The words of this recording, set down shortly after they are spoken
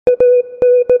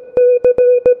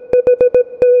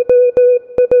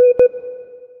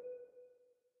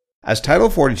As Title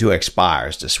 42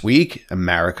 expires this week,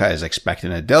 America is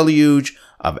expecting a deluge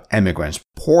of immigrants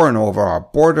pouring over our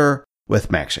border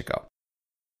with Mexico.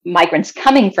 Migrants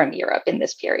coming from Europe in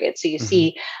this period. So you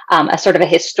see a sort of a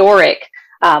historic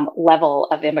level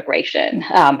of immigration,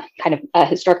 kind of a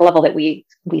historical level that we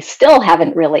still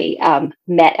haven't really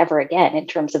met ever again in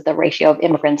terms of the ratio of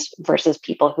immigrants versus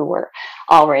people who were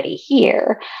already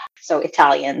here. So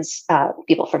Italians,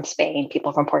 people from Spain,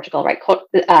 people from Portugal, right?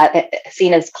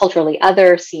 Seen as culturally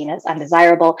other, seen as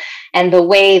undesirable. And the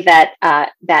way that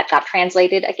that got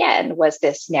translated again was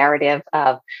this narrative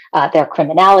of their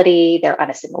criminality, their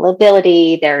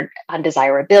unassimilability, their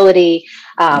undesirability.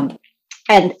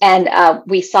 And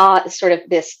we saw sort of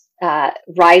this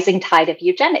rising tide of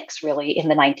eugenics really in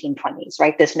the 1920s,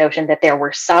 right? This notion that there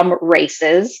were some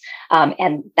races,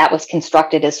 and that was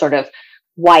constructed as sort of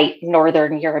white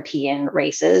Northern European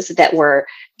races that were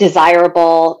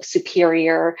desirable,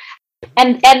 superior.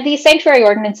 And these sanctuary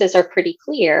ordinances are pretty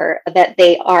clear that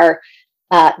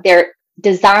they're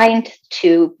designed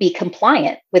to be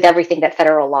compliant with everything that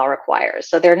federal law requires.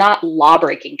 So they're not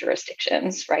law-breaking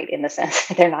jurisdictions, right? In the sense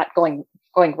that they're not going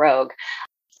rogue.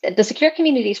 The Secure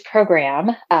Communities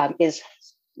program is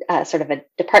sort of a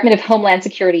Department of Homeland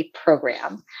Security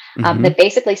program that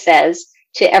basically says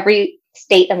to every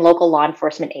state and local law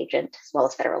enforcement agent, as well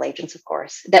as federal agents, of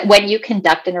course, that when you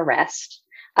conduct an arrest,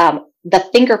 the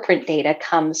fingerprint data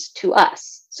comes to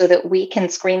us so that we can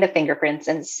screen the fingerprints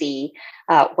and see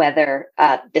whether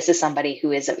this is somebody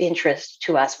who is of interest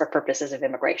to us for purposes of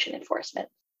immigration enforcement.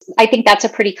 I think that's a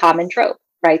pretty common trope,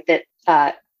 right?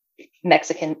 That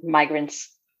Mexican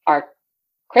migrants are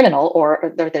criminal,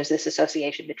 or there's this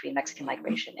association between Mexican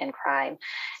migration and crime.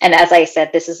 And as I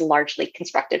said, this is a largely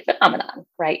constructed phenomenon,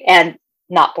 right? And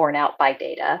not borne out by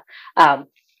data,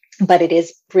 but it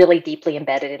is really deeply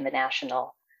embedded in the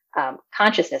national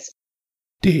consciousness.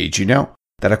 Did you know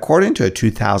that according to a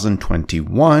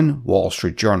 2021 Wall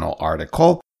Street Journal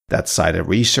article that cited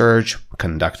research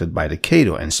conducted by the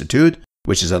Cato Institute,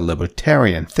 which is a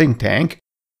libertarian think tank,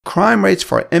 crime rates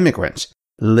for immigrants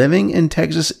living in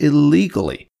Texas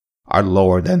illegally are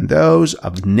lower than those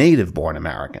of native-born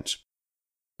Americans.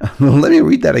 Let me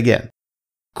read that again.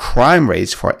 Crime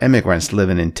rates for immigrants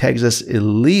living in Texas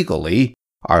illegally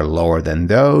are lower than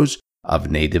those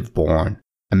of native-born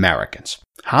Americans.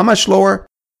 How much lower?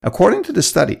 According to the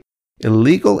study,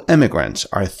 illegal immigrants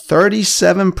are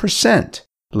 37%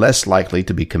 less likely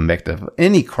to be convicted of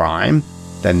any crime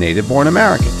than native-born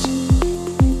Americans.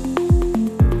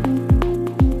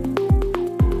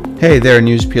 Hey there,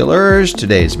 News Peelers.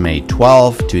 Today is May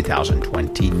 12,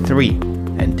 2023,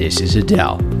 and this is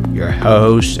Adele, your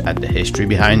host at the History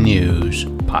Behind News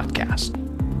podcast.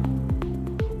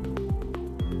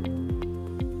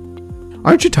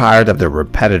 Aren't you tired of the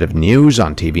repetitive news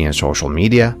on TV and social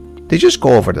media? They just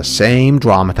go over the same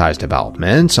dramatized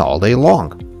developments all day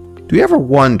long. Do you ever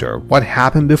wonder what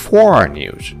happened before our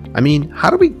news? I mean, how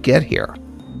did we get here?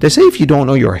 They say if you don't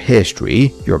know your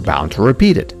history, you're bound to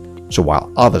repeat it. So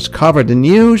while others cover the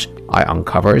news, I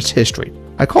uncover its history.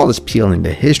 I call this peeling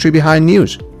the history behind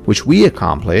news, which we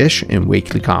accomplish in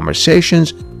weekly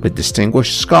conversations with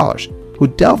distinguished scholars who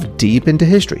delve deep into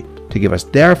history to give us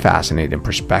their fascinating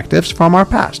perspectives from our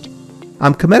past.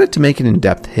 I'm committed to making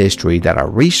in-depth history that are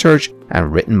researched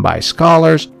and written by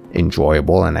scholars,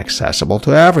 enjoyable and accessible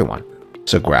to everyone.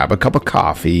 So grab a cup of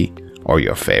coffee or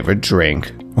your favorite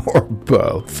drink or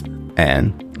both,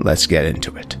 and let's get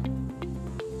into it.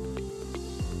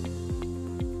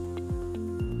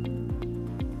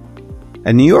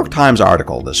 A New York Times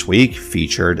article this week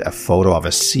featured a photo of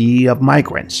a sea of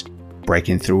migrants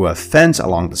breaking through a fence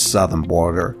along the southern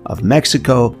border of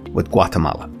Mexico with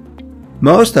Guatemala.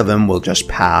 Most of them will just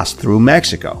pass through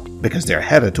Mexico because they're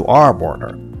headed to our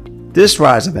border. This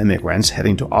rise of immigrants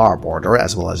heading to our border,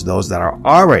 as well as those that are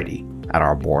already at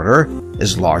our border,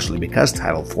 is largely because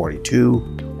Title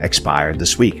 42 expired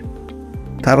this week.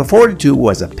 Title 42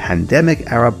 was a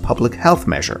pandemic-era public health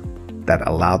measure that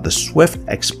allowed the swift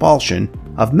expulsion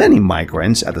of many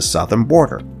migrants at the southern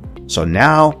border. So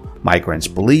now, migrants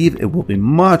believe it will be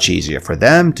much easier for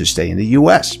them to stay in the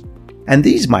U.S. And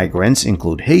these migrants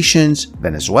include Haitians,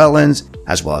 Venezuelans,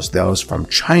 as well as those from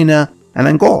China and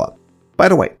Angola. By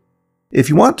the way, if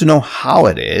you want to know how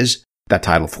it is that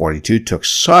Title 42 took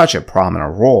such a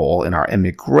prominent role in our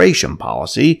immigration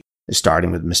policy,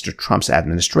 starting with Mr. Trump's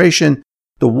administration,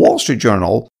 the Wall Street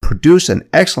Journal produced an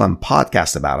excellent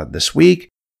podcast about it this week,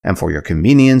 and for your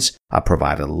convenience, I'll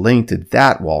provide a link to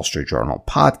that Wall Street Journal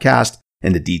podcast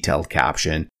in the detailed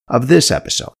caption of this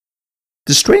episode.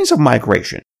 The strains of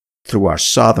migration through our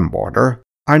southern border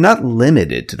are not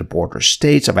limited to the border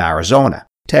states of Arizona,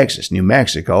 Texas, New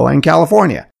Mexico, and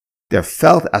California. They're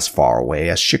felt as far away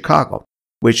as Chicago,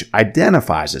 which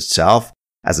identifies itself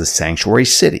as a sanctuary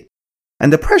city.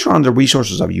 And the pressure on the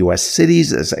resources of U.S.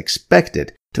 cities is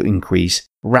expected to increase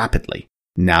rapidly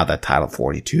now that Title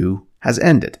 42 has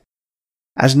ended.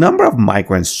 As number of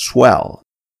migrants swell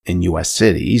in U.S.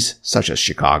 cities, such as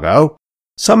Chicago,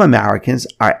 some Americans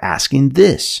are asking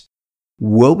this: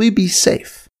 will we be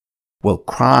safe? Will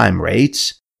crime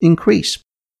rates increase?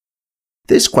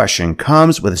 This question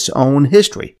comes with its own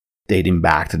history, dating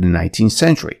back to the 19th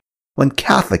century, when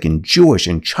Catholic and Jewish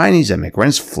and Chinese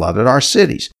immigrants flooded our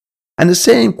cities. And the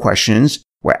same questions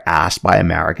were asked by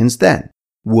Americans then.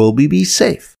 Will we be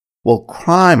safe? Will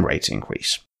crime rates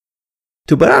increase?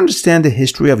 To better understand the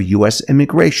history of U.S.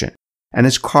 immigration and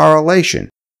its correlation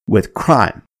with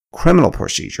crime, criminal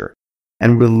procedure,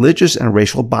 and religious and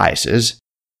racial biases,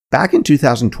 back in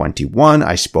 2021,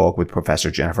 I spoke with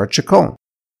Professor Jennifer Chacon.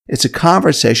 It's a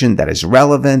conversation that is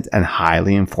relevant and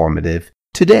highly informative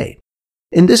today.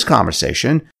 In this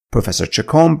conversation, Professor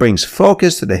Chacon brings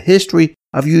focus to the history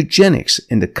of eugenics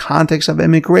in the context of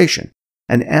immigration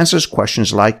and answers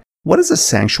questions like, what is a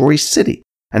sanctuary city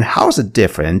and how is it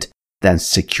different than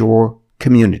secure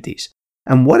communities?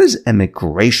 And what is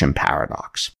immigration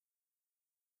paradox?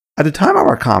 At the time of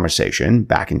our conversation,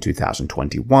 back in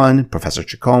 2021, Professor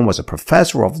Chacon was a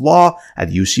professor of law at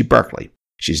UC Berkeley.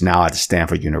 She's now at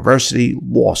Stanford University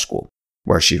Law School,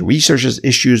 where she researches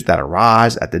issues that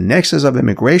arise at the nexus of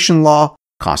immigration law,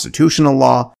 constitutional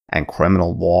law, and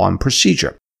criminal law and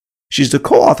procedure. She's the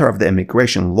co-author of the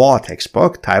immigration law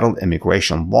textbook titled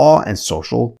Immigration Law and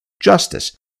Social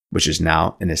Justice, which is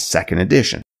now in its second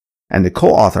edition, and the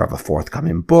co-author of a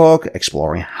forthcoming book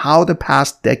exploring how the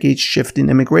past decade's shifting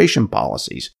immigration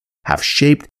policies have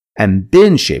shaped and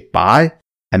been shaped by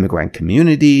immigrant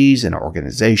communities and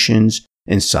organizations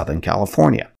in Southern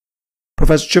California.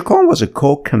 Professor Chacon was a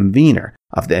co-convener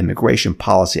of the Immigration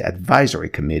Policy Advisory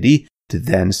Committee to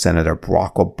then Senator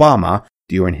Barack Obama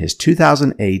during his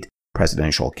 2008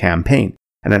 presidential campaign,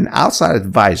 and an outside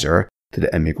advisor to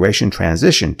the Immigration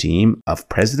Transition Team of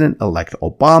President-elect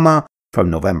Obama from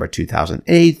November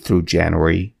 2008 through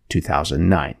January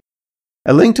 2009.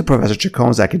 A link to Professor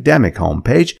Chacon's academic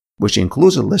homepage, which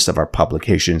includes a list of her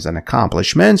publications and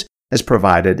accomplishments, is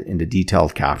provided in the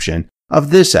detailed caption of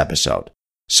this episode.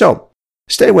 So,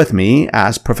 stay with me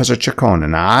as Professor Chacon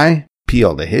and I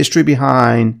peel the history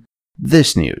behind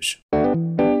this news.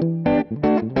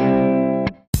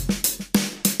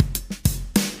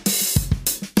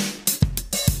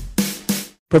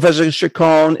 Professor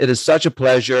Chacon, it is such a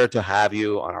pleasure to have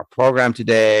you on our program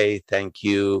today. Thank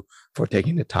you for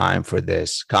taking the time for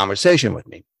this conversation with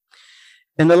me.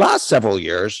 In the last several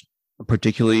years,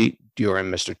 particularly during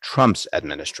Mr. Trump's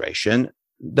administration,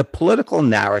 the political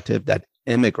narrative that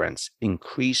immigrants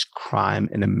increase crime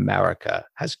in America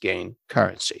has gained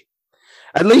currency,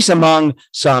 at least among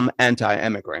some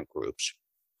anti-immigrant groups.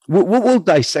 We'll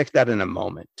dissect that in a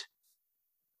moment,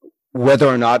 whether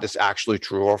or not it's actually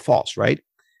true or false, right?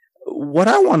 What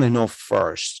I want to know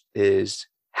first is,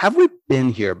 have we been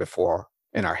here before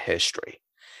in our history?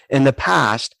 In the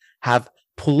past, have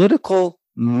political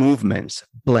movements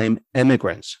blamed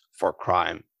immigrants for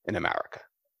crime in America?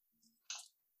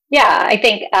 Yeah, I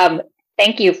think,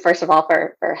 thank you, first of all,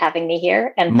 for having me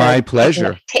here. And my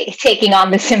pleasure. Taking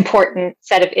on this important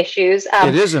set of issues.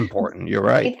 It is important. You're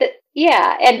right.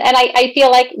 Yeah. And I feel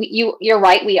like you're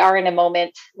right. We are in a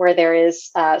moment where there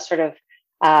is sort of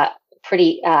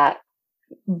pretty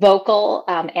vocal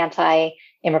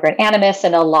anti-immigrant animus,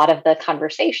 and a lot of the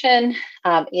conversation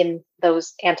in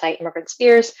those anti-immigrant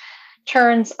spheres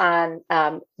turns on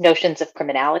notions of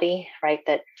criminality, right?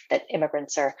 That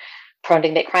immigrants are prone to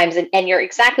commit crimes. And you're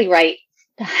exactly right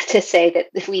to say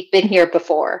that we've been here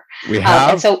before. We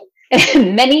have. And so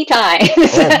many times. Oh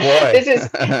boy.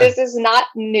 This is not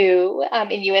new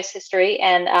in U.S. history,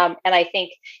 and I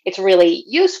think it's really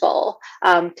useful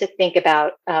to think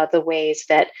about the ways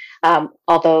that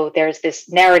although there's this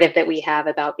narrative that we have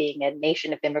about being a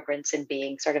nation of immigrants and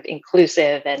being sort of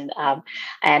inclusive and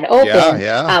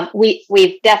open,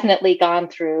 we've definitely gone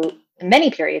through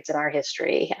many periods in our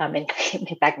history, in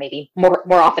fact, maybe more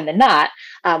often than not,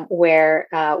 where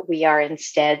we are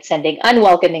instead sending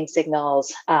unwelcoming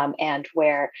signals, and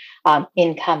where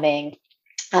incoming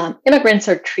immigrants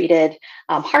are treated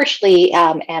harshly,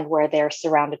 and where they're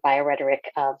surrounded by a rhetoric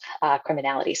of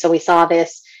criminality. So we saw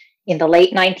this in the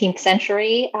late 19th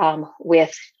century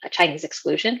with Chinese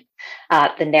exclusion.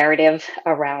 The narrative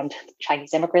around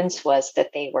Chinese immigrants was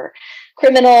that they were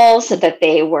criminals, that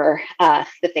they were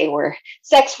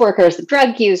sex workers,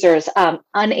 drug users,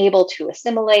 unable to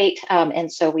assimilate,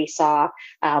 and so we saw,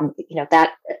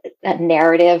 that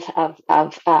narrative of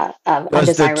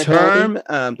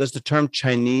undesirability. Does the term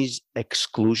Chinese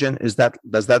exclusion, does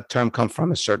that term come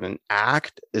from a certain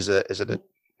act? Does it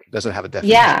have a definition?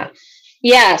 Yeah.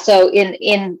 Yeah, so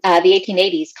in the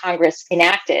 1880s, Congress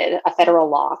enacted a federal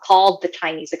law called the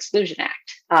Chinese Exclusion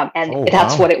Act, and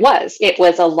that's what it was. It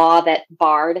was a law that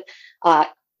barred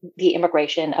the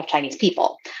immigration of Chinese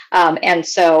people, and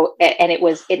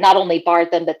it not only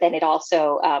barred them, but then it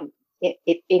also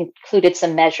it included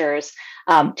some measures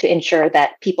to ensure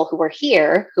that people who were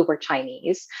here, who were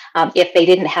Chinese, if they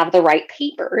didn't have the right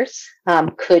papers,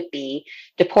 could be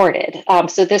deported.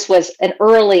 So this is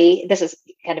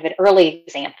kind of an early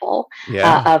example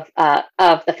of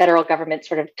the federal government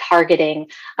sort of targeting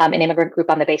an immigrant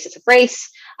group on the basis of race,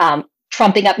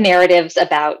 trumping up narratives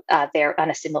about their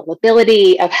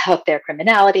unassimilability, about their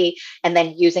criminality, and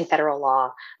then using federal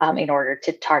law in order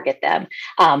to target them.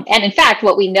 And in fact,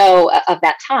 what we know of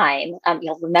that time,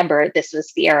 you'll remember this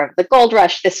was the era of the gold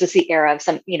rush. This was the era of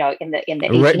some, in the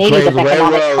 1880s of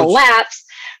economic collapse,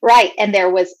 right? And there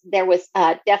was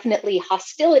definitely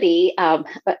hostility,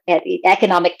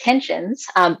 economic tensions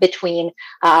between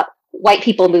white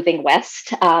people moving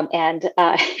west and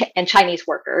Chinese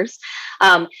workers,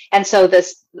 and so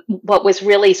what was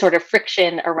really sort of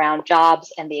friction around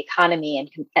jobs and the economy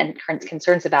and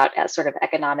concerns about sort of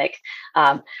economic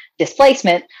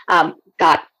displacement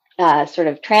got sort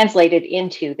of translated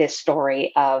into this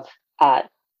story of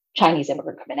Chinese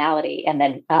immigrant criminality, and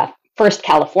then first,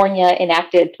 California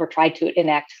enacted or tried to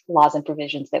enact laws and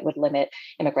provisions that would limit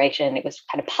immigration. It was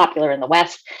kind of popular in the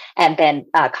West. And then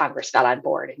Congress got on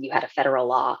board, and you had a federal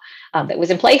law that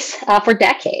was in place for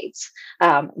decades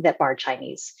that barred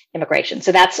Chinese immigration.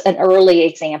 So that's an early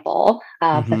example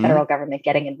of the federal government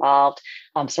getting involved,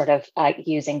 sort of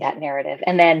using that narrative.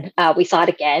 And then we saw it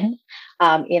again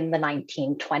in the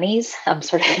 1920s,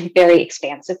 sort of very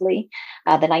expansively.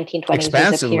 The 1920s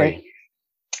was a period.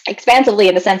 Expansively,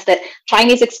 in the sense that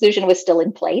Chinese exclusion was still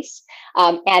in place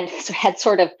and had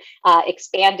sort of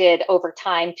expanded over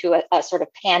time to a sort of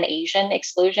pan-Asian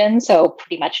exclusion. So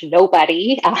pretty much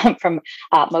nobody from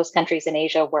most countries in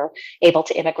Asia were able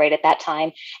to immigrate at that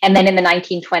time. And then in the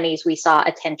 1920s, we saw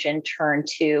attention turn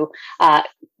to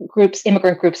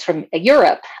immigrant groups from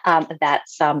Europe that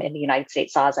some in the United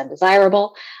States saw as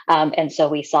undesirable. And so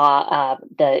we saw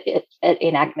the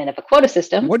enactment of a quota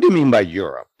system. What do you mean by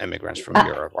Europe? Immigrants from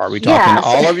Europe? Are we talking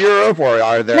all of Europe, or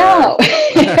are there? No,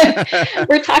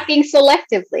 we're talking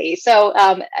selectively. So,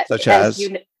 such as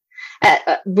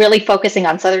really focusing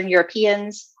on Southern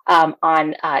Europeans,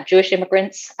 on Jewish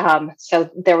immigrants. So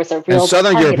there was a real. And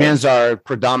Southern Europeans are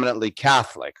predominantly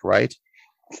Catholic, right?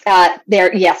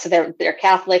 They're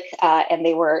Catholic, and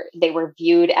they were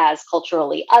viewed as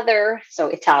culturally other. So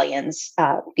Italians,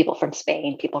 people from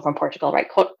Spain, people from Portugal,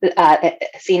 right?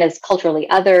 Seen as culturally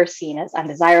other, seen as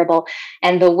undesirable.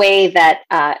 And the way that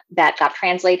that got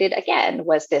translated again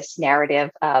was this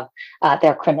narrative of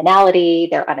their criminality,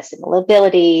 their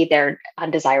unassimilability, their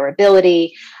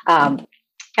undesirability, and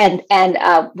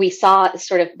we saw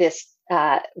sort of this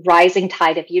rising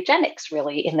tide of eugenics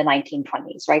really in the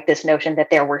 1920s, right? This notion that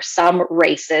there were some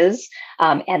races,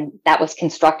 and that was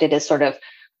constructed as sort of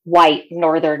white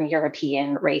Northern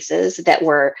European races that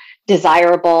were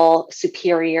desirable,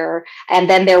 superior, and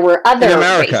then there were other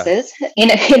races in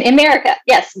America.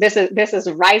 Yes, this is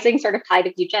a rising sort of tide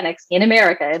of eugenics in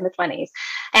America in the 20s,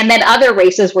 and then other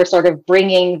races were sort of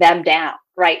bringing them down.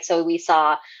 Right. So we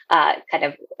saw kind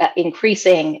of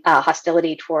increasing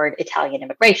hostility toward Italian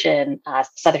immigration,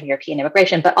 Southern European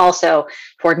immigration, but also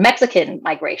toward Mexican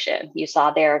migration. You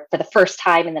saw there for the first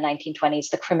time in the 1920s,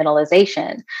 the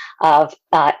criminalization of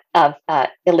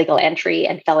illegal entry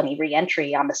and felony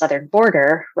reentry on the southern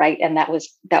border. Right. And that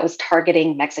was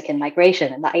targeting Mexican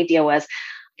migration. And the idea was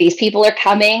these people are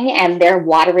coming and they're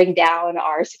watering down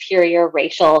our superior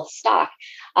racial stock.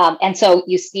 And so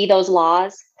you see those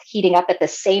laws heating up at the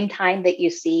same time that you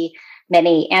see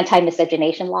many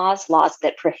anti-miscegenation laws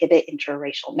that prohibit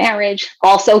interracial marriage,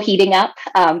 also heating up,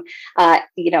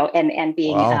 and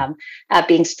being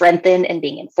being strengthened and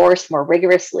being enforced more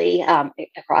rigorously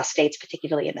across states,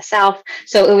 particularly in the South.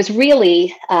 So it was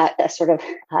really a sort of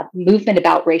movement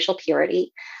about racial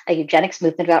purity, a eugenics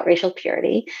movement about racial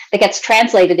purity that gets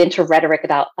translated into rhetoric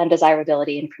about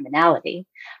undesirability and criminality,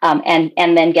 and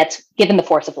then gets given the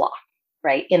force of law.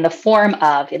 right, in the form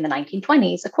of, in the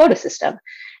 1920s, a quota system.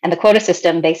 And the quota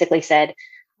system basically said,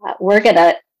 we're going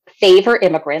to favor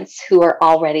immigrants who are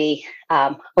already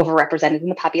overrepresented in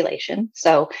the population.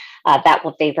 So that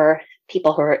will favor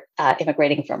people who are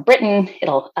immigrating from Britain.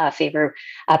 It'll favor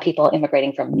people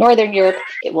immigrating from Northern Europe.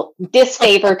 It will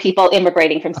disfavor people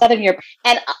immigrating from Southern Europe.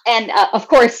 And of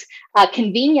course,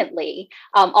 conveniently,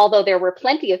 although there were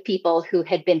plenty of people who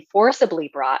had been forcibly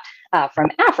brought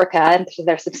from Africa, and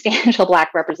there's substantial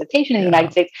Black representation in the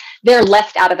United States, they're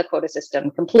left out of the quota system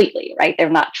completely, right? They're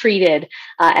not treated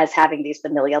as having these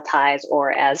familial ties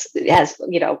or as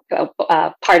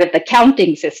part of the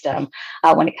counting system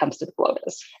when it comes to the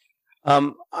quotas.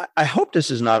 I hope this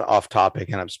is not off topic,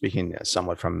 and I'm speaking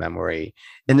somewhat from memory.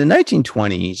 In the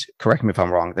 1920s, correct me if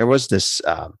I'm wrong, there was this,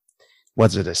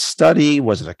 was it a study?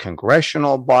 Was it a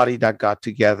congressional body that got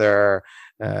together?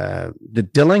 The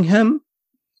Dillingham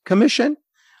Commission?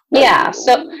 Yeah.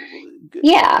 So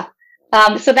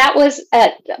that was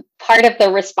part of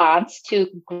the response to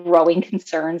growing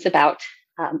concerns about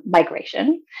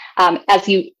migration. As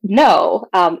you know,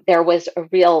 there was a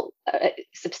real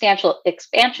substantial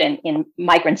expansion in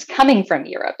migrants coming from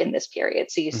Europe in this period.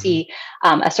 So you see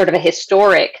a sort of a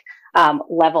historic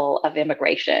level of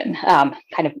immigration,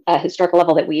 kind of a historical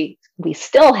level that we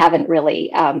still haven't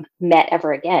really met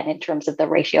ever again in terms of the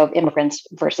ratio of immigrants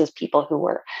versus people who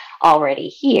were already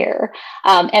here.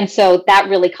 And so that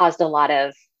really caused a lot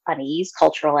of unease,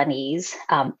 cultural unease,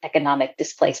 economic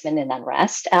displacement and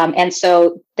unrest. And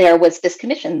so there was this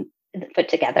commission put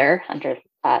together under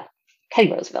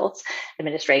Teddy Roosevelt's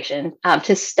administration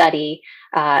to study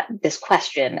this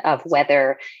question of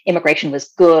whether immigration was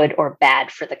good or bad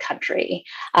for the country.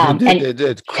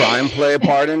 Did crime play a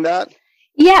part in that?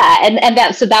 Yeah, and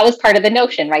that was part of the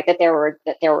notion, right? That there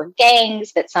were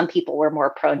gangs, that some people were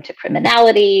more prone to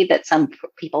criminality, that some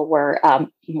people were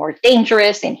more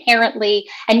dangerous inherently,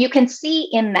 and you can see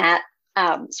in that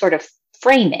sort of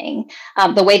framing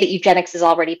the way that eugenics is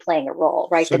already playing a role,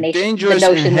 right? So dangerous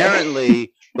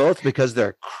inherently, both because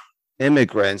they're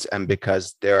immigrants and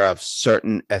because they're of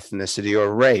certain ethnicity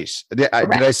or race. Did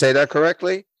I say that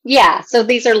correctly? Yeah, so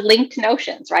these are linked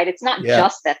notions, right? It's not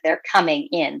just that they're coming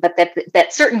in, but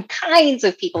that certain kinds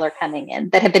of people are coming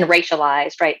in that have been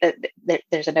racialized, right? That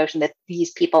there's a notion that these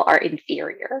people are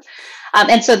inferior.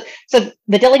 And so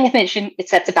the Dillingham Commission, it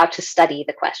sets about to study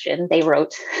the question. They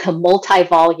wrote a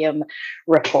multi-volume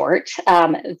report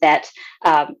that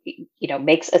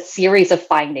makes a series of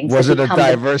findings. Was it a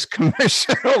diverse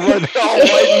commission or were they all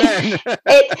white men?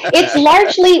 It's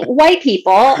largely white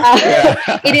people.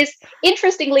 It is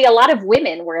interestingly, a lot of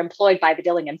women were employed by the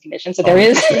Dillingham Commission, so there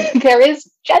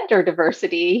is gender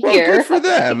diversity here. Good for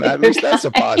them. At least that's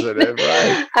a positive,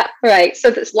 right? Right.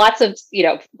 So there's lots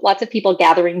of people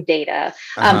gathering data,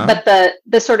 but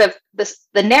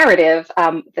the narrative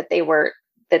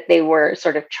that they were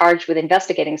sort of charged with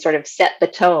investigating sort of set the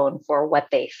tone for what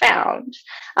they found.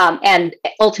 And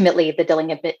ultimately, the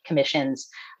Dillingham Commission's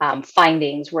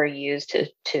findings were used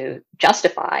to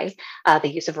justify the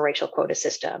use of a racial quota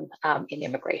system in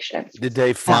immigration. Did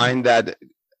they find that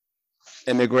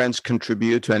immigrants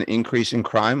contribute to an increase in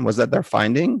crime? Was that their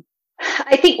finding?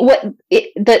 I think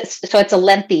so it's a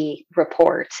lengthy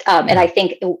report. And I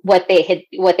think what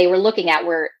they were looking at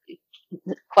were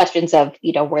questions of,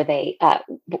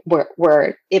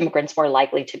 were immigrants more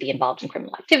likely to be involved in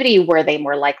criminal activity? Were they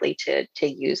more likely to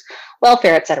use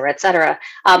welfare, et cetera, et cetera?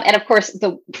 And of course,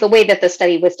 the way that the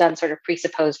study was done sort of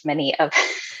presupposed many of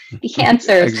the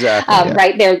answers. Exactly.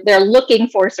 Right? They're looking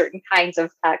for certain kinds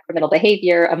of criminal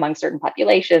behavior among certain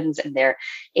populations, and they're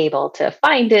able to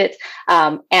find it.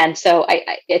 And so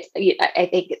I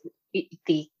think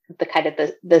the kind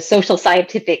of the social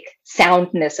scientific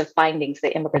soundness of findings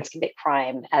that immigrants commit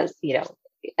crime, as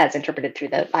interpreted through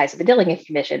the eyes of the Dillingham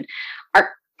Commission,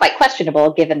 are quite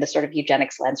questionable given the sort of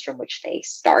eugenics lens from which they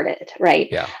started, right?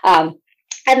 Yeah.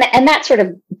 And that sort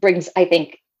of brings, I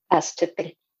think, us to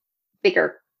think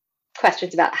bigger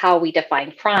questions about how we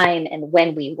define crime and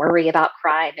when we worry about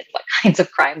crime and what kinds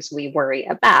of crimes we worry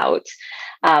about.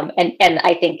 And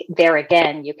I think there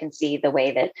again, you can see the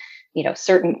way that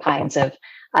certain kinds of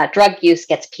drug use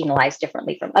gets penalized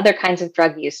differently from other kinds of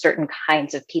drug use. Certain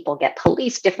kinds of people get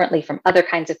policed differently from other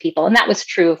kinds of people. And that was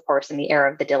true, of course, in the era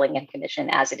of the Dillingham Commission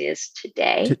as it is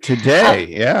today.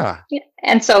 Yeah.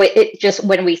 And so it just,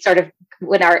 when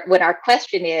our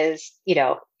question is,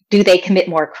 do they commit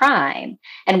more crime?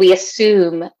 And we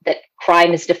assume that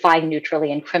crime is defined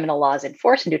neutrally and criminal laws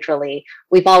enforced neutrally,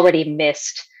 we've already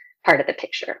missed part of the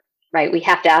picture, right? We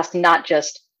have to ask not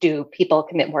just, do people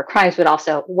commit more crimes, but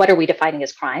also what are we defining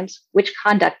as crimes? Which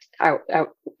conduct are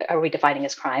we defining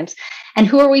as crimes? And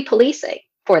who are we policing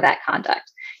for that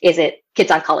conduct? Is it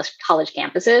kids on college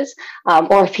campuses,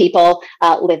 or people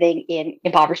living in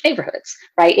impoverished neighborhoods,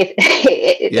 right?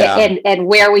 And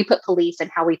where we put police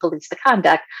and how we police the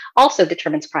conduct also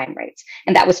determines crime rates.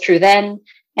 And that was true then,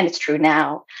 and it's true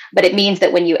now. But it means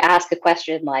that when you ask a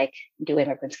question like, do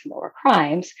immigrants commit more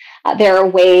crimes? There are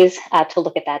ways to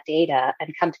look at that data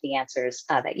and come to the answers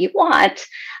that you want.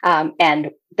 And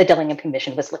the Dillingham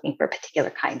Commission was looking for particular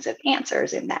kinds of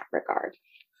answers in that regard.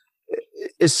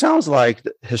 It sounds like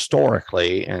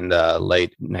historically in the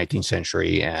late 19th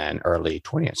century and early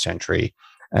 20th century,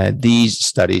 these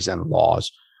studies and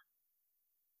laws,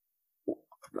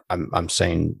 I'm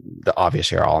saying the obvious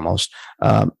here almost,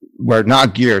 were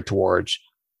not geared towards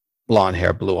blonde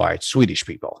hair, blue-eyed Swedish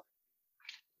people.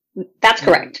 That's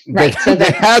correct. Right.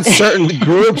 They had certain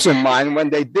groups in mind when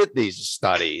they did these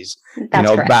studies.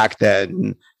 Correct. Back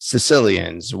then,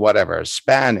 Sicilians, whatever,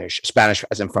 Spanish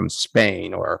as in from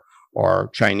Spain or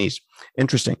Chinese.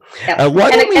 Interesting. Yeah.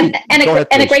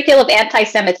 And a great deal of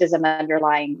anti-Semitism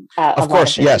underlying. Of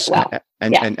course, yes, well.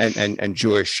 and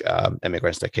Jewish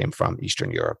immigrants that came from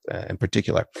Eastern Europe in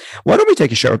particular. Why don't we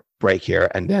take a short break here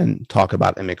and then talk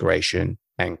about immigration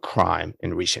and crime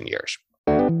in recent years?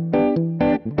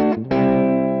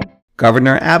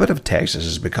 Governor Abbott of Texas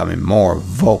is becoming more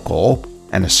vocal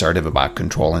and assertive about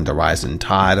controlling the rising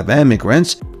tide of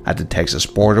immigrants at the Texas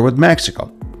border with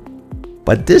Mexico.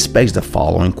 But this begs the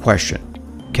following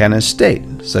question. Can a state,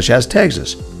 such as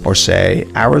Texas, or say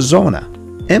Arizona,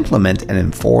 implement and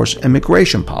enforce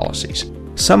immigration policies,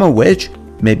 some of which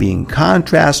may be in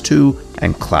contrast to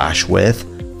and clash with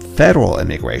federal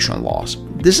immigration laws?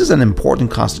 This is an important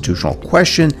constitutional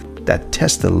question that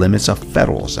tests the limits of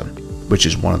federalism, which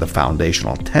is one of the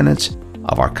foundational tenets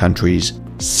of our country's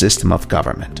system of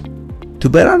government. To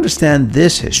better understand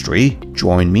this history,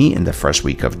 join me in the first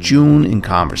week of June in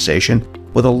conversation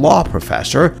with a law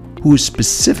professor who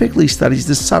specifically studies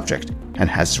this subject and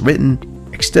has written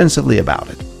extensively about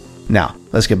it. Now,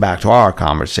 let's get back to our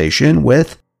conversation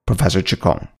with Professor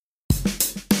Chacon.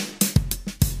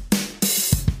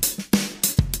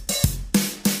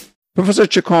 Professor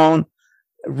Chacon,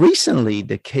 recently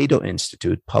the Cato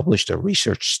Institute published a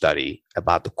research study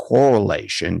about the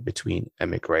correlation between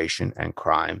immigration and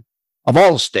crime of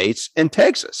all states in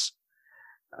Texas,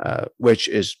 which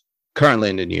is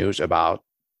currently in the news about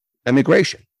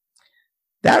immigration.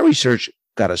 That research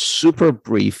got a super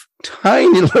brief,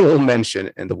 tiny little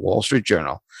mention in the Wall Street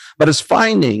Journal, but its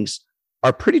findings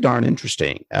are pretty darn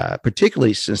interesting,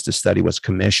 particularly since the study was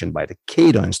commissioned by the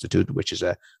Cato Institute, which is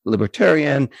a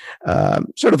libertarian,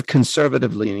 sort of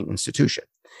conservative-leaning institution.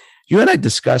 You and I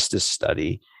discussed this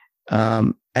study,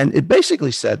 and it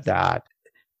basically said that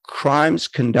crimes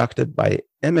conducted by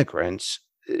immigrants,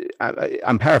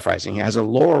 I'm paraphrasing, has a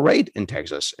lower rate in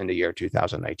Texas in the year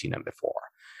 2019 than before.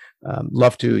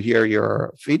 Love to hear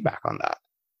your feedback on that.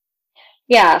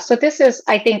 Yeah, so this is,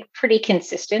 I think, pretty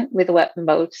consistent with what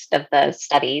most of the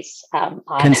studies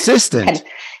consistent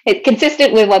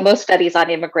with what most studies on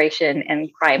immigration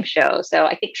and crime show. So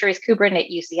I think Charisse Kubrin at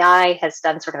UCI has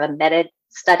done sort of a meta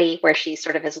study where she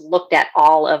sort of has looked at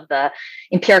all of the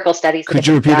empirical studies. Could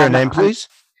you repeat her name, please?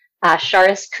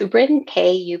 Charisse Kubrin,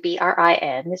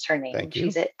 Kubrin, is her name. Thank you.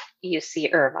 She's at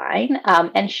UC Irvine,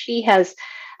 and she has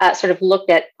sort of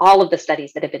looked at all of the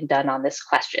studies that have been done on this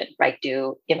question, right?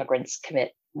 Do immigrants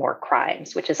commit more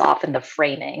crimes, which is often the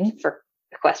framing for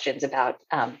questions about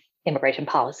immigration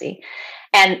policy.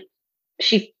 And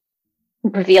she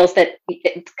reveals that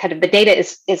kind of the data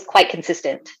is quite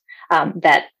consistent,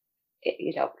 that,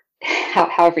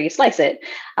 however you slice it,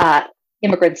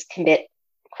 immigrants commit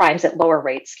crimes at lower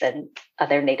rates than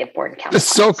other native-born counterparts.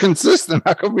 It's so consistent.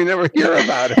 How come we never hear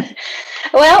about it?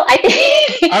 Well, I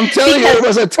think I'm telling you, it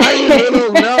was a tiny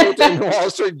little note in the Wall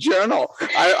Street Journal.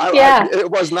 It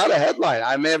was not a headline.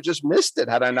 I may have just missed it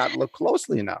had I not looked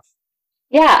closely enough.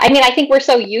 Yeah, I mean, I think we're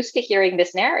so used to hearing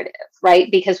this narrative,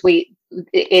 right? Because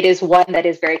it is one that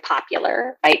is very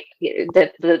popular, right?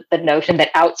 The notion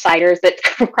that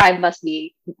crime must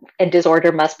be and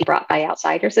disorder must be brought by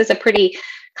outsiders is a pretty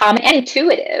common and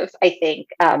intuitive, I think,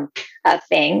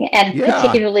 thing, and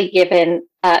particularly given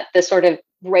the sort of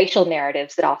racial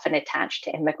narratives that often attach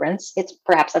to immigrants, it's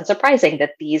perhaps unsurprising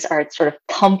that these are sort of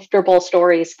comfortable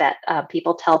stories that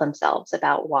people tell themselves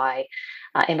about why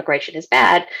immigration is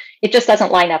bad. It just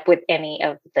doesn't line up with any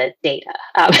of the data.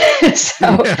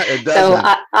 It doesn't.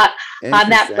 On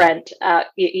that front,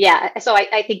 yeah. So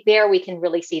I think there we can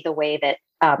really see the way that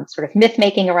sort of myth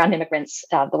making around immigrants,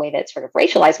 the way that sort of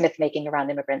racialized myth making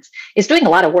around immigrants is doing a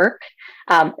lot of work,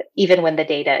 even when the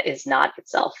data is not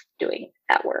itself doing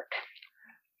that work.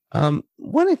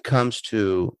 When it comes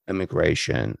to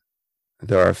immigration,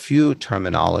 there are a few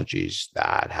terminologies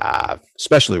that have,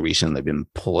 especially recently, been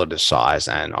politicized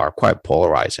and are quite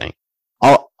polarizing.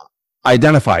 I'll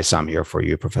identify some here for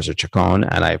you, Professor Chacon,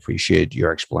 and I appreciate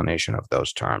your explanation of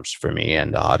those terms for me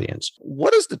and the audience.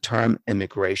 What does the term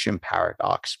immigration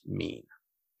paradox mean?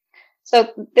 So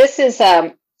this is,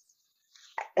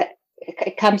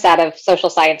 it comes out of social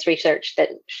science research that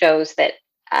shows that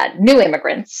new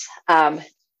immigrants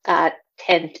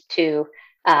tend to,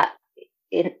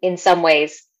 in some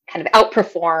ways, kind of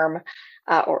outperform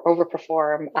or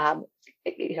overperform,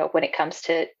 when it comes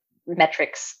to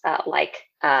metrics like,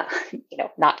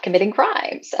 not committing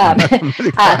crimes,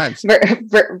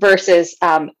 versus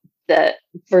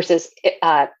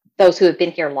those who have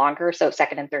been here longer, so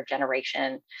second and third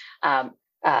generation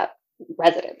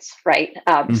residents, right?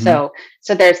 So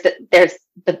there's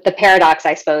the paradox,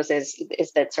 I suppose, is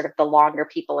that sort of the longer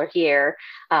people are here,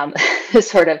 the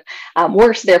sort of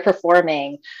worse they're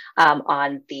performing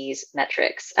on these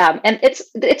metrics. And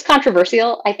it's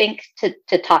controversial, I think,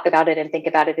 to talk about it and think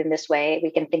about it in this way. We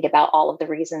can think about all of the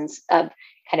reasons of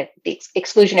kind of the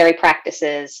exclusionary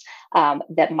practices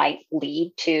that might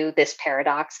lead to this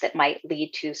paradox, that might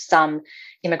lead to some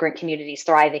immigrant communities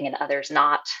thriving and others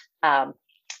not.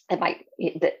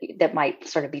 That might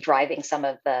sort of be driving some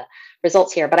of the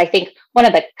results here. But I think one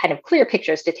of the kind of clear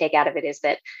pictures to take out of it is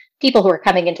that people who are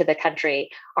coming into the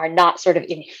country are not sort of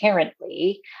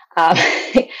inherently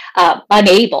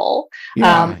unable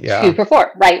to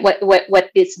perform, right?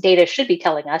 What this data should be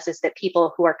telling us is that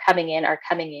people who are coming in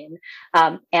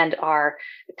and are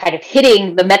kind of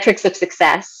hitting the metrics of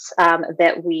success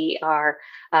that we are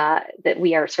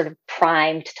sort of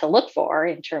primed to look for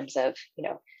in terms of,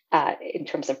 in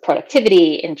terms of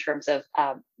productivity, in terms of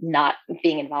not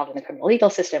being involved in the criminal legal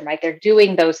system, right? They're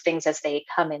doing those things as they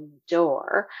come in the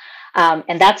door.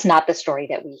 And that's not the story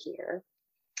that we hear.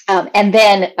 And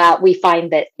then we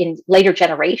find that in later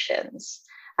generations,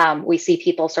 we see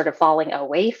people sort of falling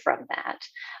away from that.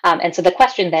 And so the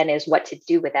question then is what to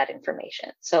do with that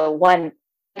information. So one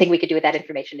thing we could do with that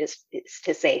information is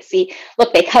to say, see,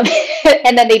 look, they come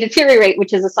and then they deteriorate,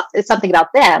 which is something about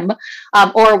them.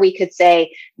 Or we could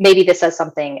say, maybe this says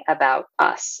something about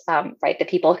us, right? The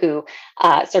people who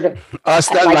sort of,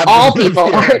 like all people,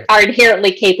 are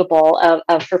inherently capable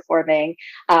of performing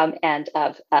and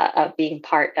of being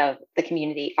part of the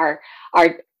community are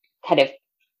kind of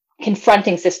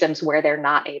confronting systems where they're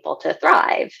not able to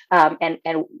thrive. And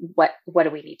what do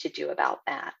we need to do about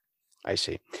that? I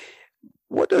see.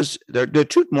 There are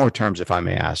two more terms, if I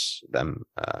may ask them,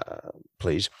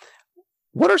 please.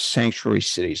 What are sanctuary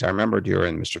cities? I remember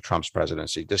during Mr. Trump's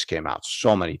presidency, this came out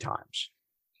so many times.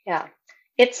 Yeah,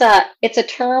 it's a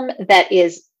term that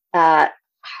is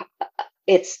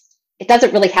it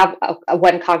doesn't really have a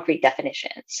one concrete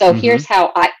definition. So here's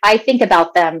how I think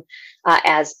about them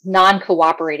as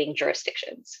non-cooperating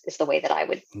jurisdictions is the way that I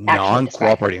would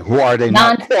non-cooperating. Who are they?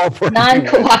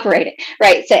 Non-cooperating,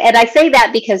 right? So, and I say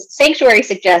that because sanctuary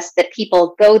suggests that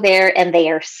people go there and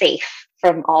they are safe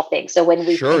from all things. So when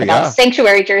we think about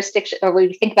sanctuary jurisdiction, or when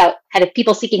we think about kind of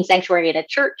people seeking sanctuary in a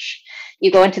church,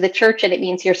 you go into the church and it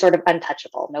means you're sort of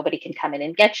untouchable. Nobody can come in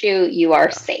and get you. You are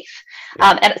safe.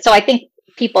 And so I think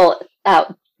people,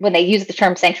 when they use the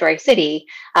term sanctuary city,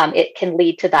 it can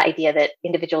lead to the idea that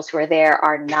individuals who are there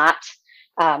are not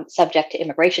subject to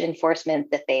immigration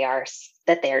enforcement, that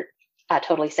they're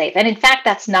totally safe. And in fact,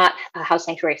 that's not how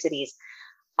sanctuary cities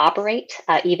operate,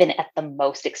 even at the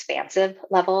most expansive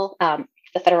level.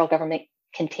 The federal government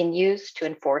continues to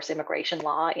enforce immigration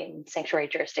law in sanctuary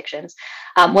jurisdictions.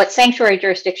 What sanctuary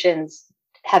jurisdictions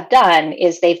have done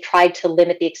is they've tried to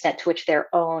limit the extent to which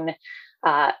their own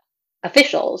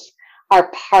officials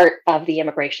are part of the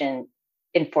immigration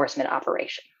enforcement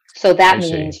operation. So that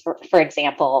means, for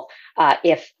example,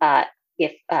 if a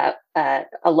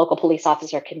local police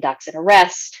officer conducts an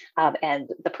arrest and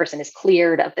the person is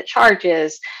cleared of the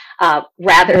charges,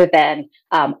 rather than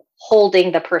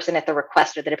holding the person at the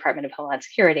request of the Department of Homeland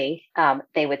Security,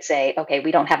 they would say, okay,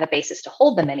 we don't have a basis to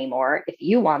hold them anymore. If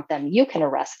you want them, you can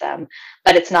arrest them,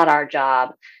 but it's not our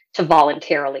job to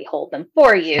voluntarily hold them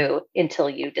for you until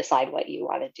you decide what you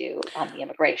want to do on the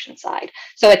immigration side.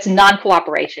 So it's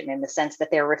non-cooperation in the sense that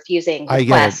they're refusing I get it.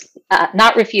 requests,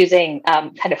 not refusing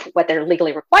kind of what they're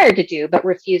legally required to do, but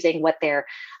refusing what they're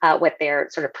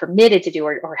sort of permitted to do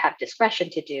or have discretion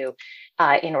to do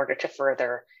in order to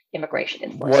further immigration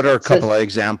enforcement. What are a couple of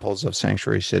examples of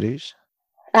sanctuary cities?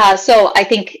 So I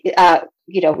think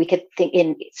we could think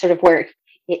in sort of where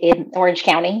in Orange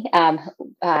County,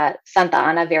 Santa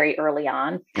Ana very early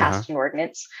on passed an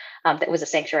ordinance that was a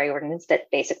sanctuary ordinance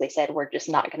that basically said we're just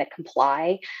not going to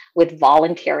comply with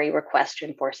voluntary requests to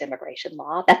enforce immigration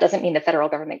law. That doesn't mean the federal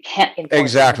government can't enforce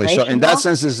exactly. So in that law.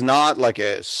 sense, it's not like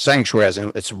a sanctuary, as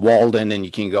in it's walled in and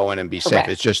you can go in and be Correct.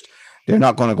 safe. It's just they're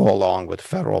not going to go along with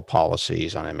federal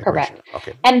policies on immigration. Correct.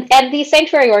 Okay. And these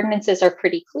sanctuary ordinances are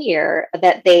pretty clear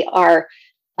that they are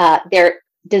they're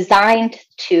designed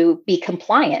to be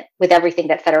compliant with everything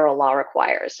that federal law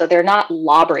requires. So they're not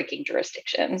law-breaking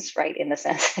jurisdictions, right? In the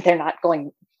sense that they're not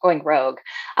going rogue,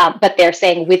 but they're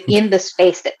saying within the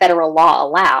space that federal law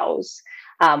allows,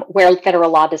 where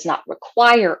federal law does not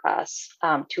require us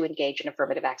to engage in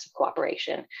affirmative acts of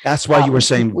cooperation. That's why you were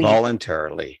saying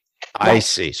voluntarily. I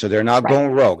see. So they're not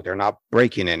going rogue. They're not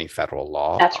breaking any federal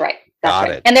law. That's right. Got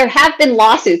it. And there have been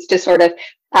lawsuits to sort of,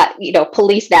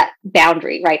 police that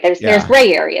boundary, right? There's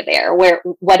gray area there where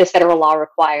what does federal law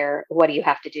require? What do you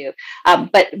have to do?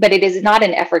 But it is not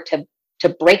an effort to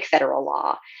break federal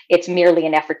law. It's merely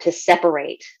an effort to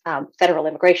separate federal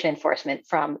immigration enforcement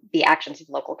from the actions of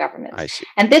local governments. I see.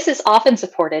 And this is often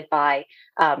supported by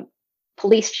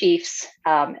police chiefs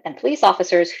and police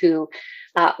officers who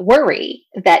worry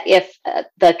that if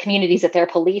the communities that they're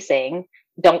policing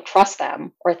don't trust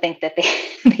them or think that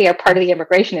they are part of the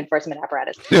immigration enforcement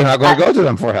apparatus, they're not going to go to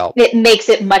them for help. It makes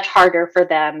it much harder for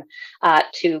them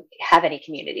to have any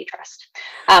community trust.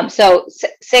 So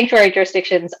sanctuary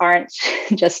jurisdictions aren't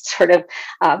just sort of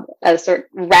a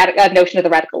notion of the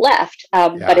radical left,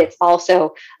 but it's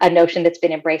also a notion that's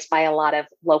been embraced by a lot of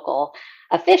local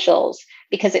officials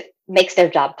because it makes their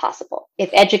job possible.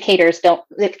 If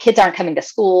kids aren't coming to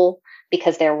school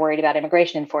because they're worried about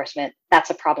immigration enforcement, that's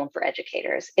a problem for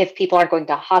educators. If people aren't going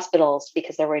to hospitals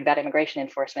because they're worried about immigration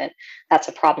enforcement, that's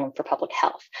a problem for public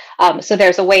health. So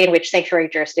there's a way in which sanctuary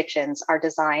jurisdictions are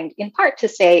designed in part to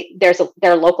say there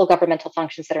are local governmental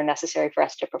functions that are necessary for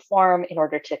us to perform in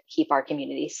order to keep our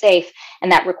communities safe.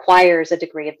 And that requires a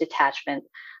degree of detachment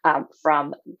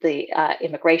from the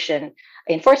immigration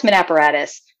enforcement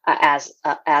apparatus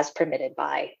as permitted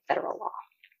by federal law.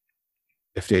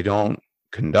 If they don't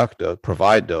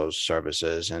provide those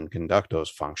services and conduct those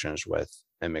functions with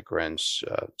immigrants,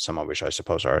 some of which I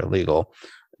suppose are illegal,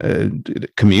 the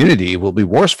community will be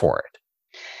worse for it.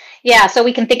 Yeah, so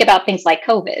we can think about things like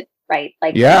COVID, right?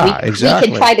 Like,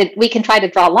 exactly. We can try to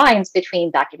draw lines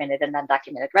between documented and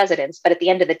undocumented residents, but at the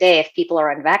end of the day, if people are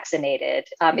unvaccinated,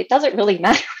 it doesn't really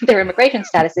matter what their immigration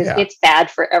status is. It's bad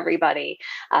for everybody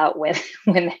when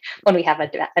we have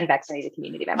an unvaccinated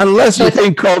community member. Unless you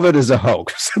think COVID is a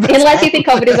hoax. Unless you think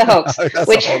COVID is a hoax,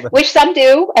 which some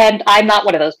do, and I'm not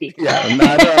one of those people. Yeah,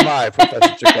 neither am I,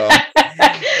 Professor Chacon.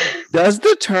 Does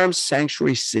the term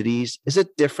sanctuary cities, is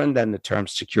it different than the term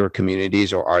secure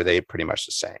communities, or are they pretty much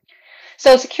the same?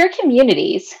 So secure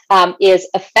communities is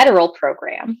a federal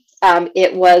program.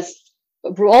 It was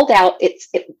rolled out.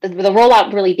 The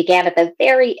rollout really began at the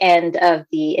very end of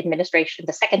the administration,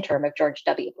 the second term of George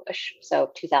W. Bush,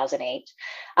 so 2008.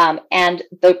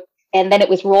 And then it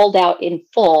was rolled out in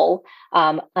full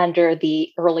under the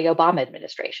early Obama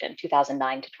administration,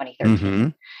 2009 to 2013. Mm-hmm.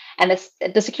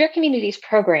 And the Secure Communities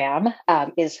program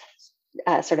is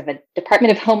sort of a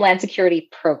Department of Homeland Security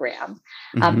program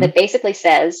that basically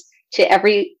says to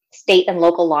every state and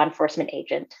local law enforcement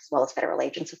agent, as well as federal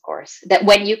agents, of course, that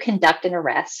when you conduct an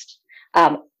arrest,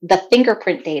 the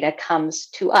fingerprint data comes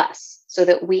to us so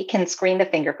that we can screen the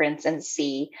fingerprints and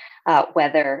see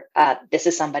whether this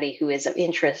is somebody who is of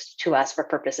interest to us for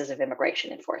purposes of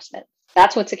immigration enforcement.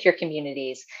 That's what Secure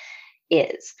Communities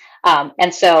is.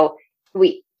 And so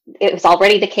it was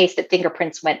already the case that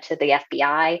fingerprints went to the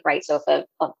FBI, right? So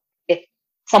if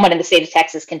someone in the state of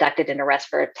Texas conducted an arrest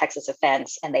for a Texas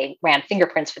offense and they ran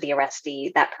fingerprints for the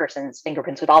arrestee, that person's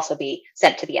fingerprints would also be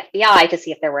sent to the FBI to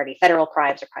see if there were any federal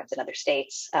crimes or crimes in other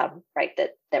states, right,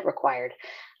 that required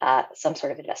some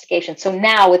sort of investigation. So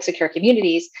now with Secure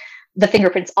Communities, the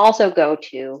fingerprints also go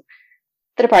to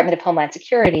the Department of Homeland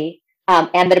Security,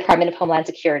 and the Department of Homeland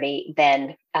Security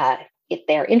then, if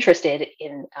they're interested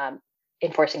in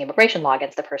enforcing immigration law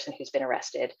against the person who's been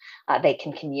arrested, they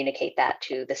can communicate that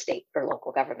to the state or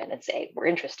local government and say, we're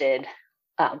interested,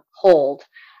 hold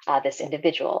this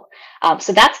individual.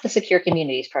 So that's the Secure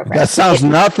Communities Program. That sounds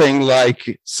nothing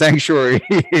like sanctuary.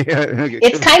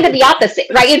 It's kind of the opposite,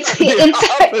 right?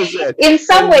 In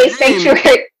some ways,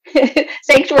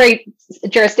 sanctuary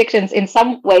jurisdictions in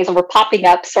some ways were popping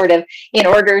up sort of in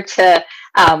order to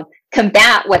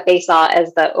combat what they saw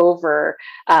as the over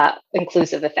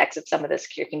inclusive effects of some of the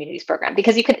Secure Communities Program.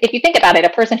 Because if you think about it, a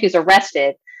person who's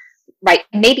arrested, right,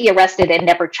 may be arrested and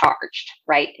never charged,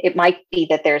 right? It might be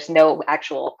that there's no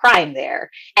actual crime there.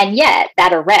 And yet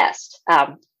that arrest,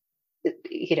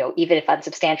 even if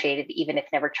unsubstantiated, even if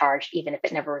never charged, even if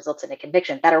it never results in a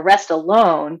conviction, that arrest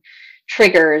alone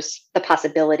triggers the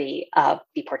possibility of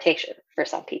deportation for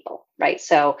some people, right?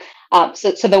 So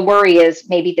the worry is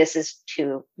maybe this is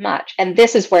too much. And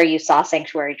this is where you saw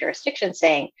sanctuary jurisdictions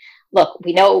saying, look,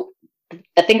 we know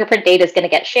the fingerprint data is going to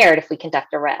get shared if we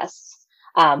conduct arrests,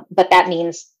 but that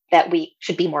means that we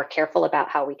should be more careful about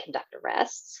how we conduct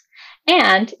arrests.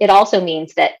 And it also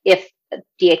means that if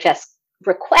DHS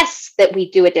requests that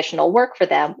we do additional work for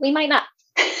them, we might not.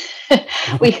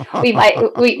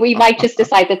 we might just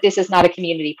decide that this is not a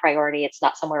community priority. It's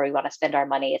not somewhere we want to spend our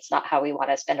money. It's not how we want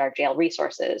to spend our jail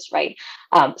resources, right?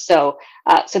 So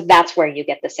that's where you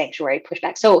get the sanctuary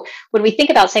pushback. So when we think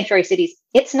about sanctuary cities,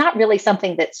 it's not really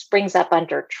something that springs up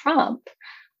under Trump.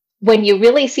 When you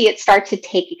really see it start to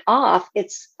take off,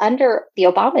 it's under the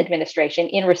Obama administration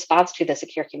in response to the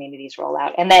Secure Communities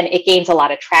rollout. And then it gains a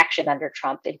lot of traction under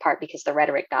Trump, in part because the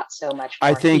rhetoric got so much more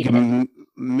I think heated.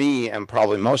 Me and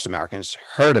probably most Americans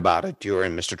heard about it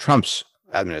during Mr. Trump's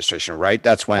administration, right?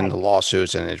 That's when the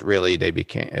lawsuits and they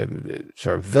became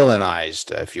sort of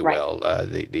villainized, if you will,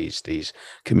 these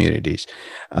communities.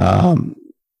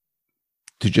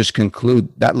 To just conclude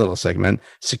that little segment,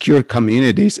 secure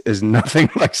communities is nothing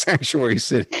like sanctuary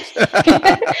cities.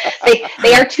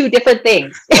 they are two different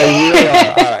things. They really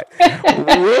are. All right.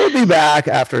 We'll be back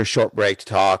after a short break to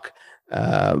talk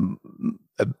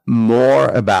more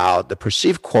about the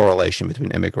perceived correlation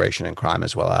between immigration and crime,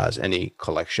 as well as any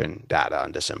collection data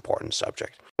on this important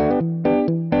subject.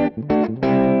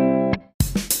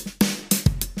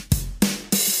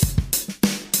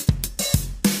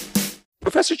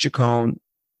 Professor Chacon,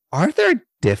 are there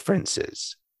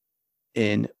differences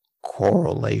in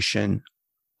correlation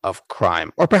of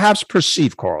crime, or perhaps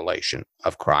perceived correlation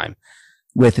of crime,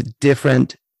 with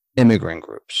different immigrant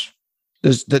groups?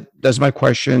 Does my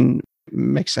question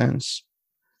make sense?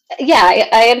 Yeah,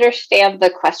 I understand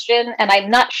the question, and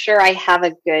I'm not sure I have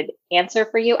a good answer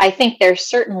for you. I think there are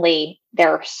stories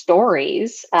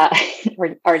or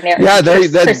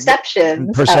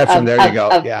perceptions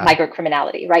of migrant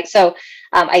criminality, right? So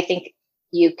I think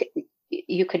you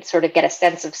could sort of get a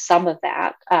sense of some of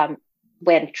that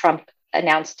when Trump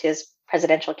announced his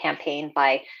presidential campaign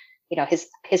by, his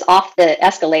off the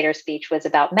escalator speech was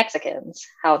about Mexicans,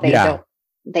 how they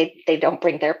don't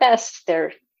bring their best,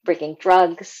 they're bringing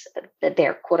drugs, that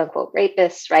they're quote unquote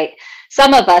rapists, right?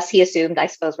 Some of us, he assumed, I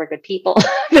suppose, were good people,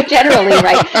 but generally,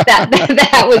 right,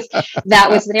 that was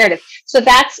the narrative. So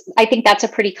I think that's a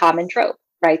pretty common trope,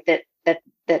 right?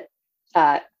 That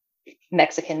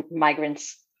Mexican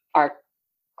migrants are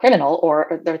criminal,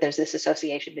 or there's this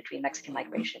association between Mexican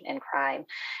migration and crime.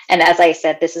 And as I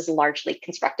said, this is a largely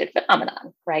constructed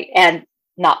phenomenon, right? And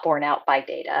not borne out by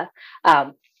data,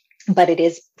 but it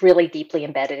is really deeply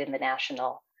embedded in the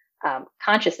national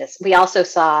consciousness. We also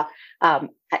saw, I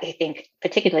think,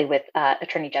 particularly with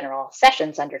Attorney General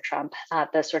Sessions under Trump,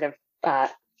 the sort of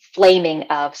flaming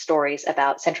of stories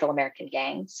about Central American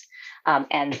gangs,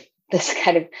 and this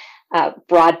kind of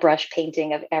broad brush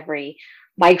painting of every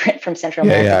migrant from Central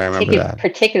America,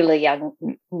 particularly young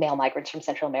male migrants from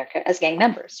Central America, as gang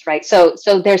members, right? So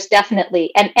there's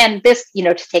definitely, and this,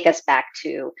 to take us back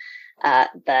to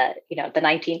the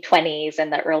 1920s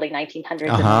and the early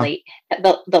 1900s and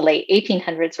the late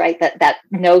 1800s, right? That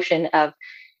notion of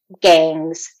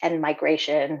gangs and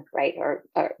migration, right, or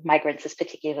migrants as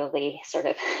particularly sort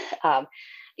of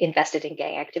invested in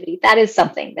gang activity. That is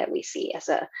something that we see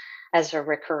as a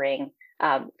recurring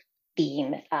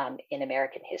theme in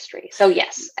American history. So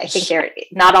yes, I think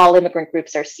not all immigrant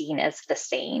groups are seen as the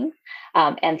same,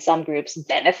 and some groups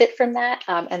benefit from that,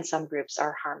 and some groups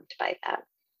are harmed by that.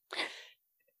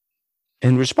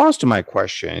 In response to my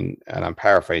question, and I'm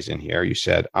paraphrasing here, you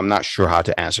said, I'm not sure how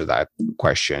to answer that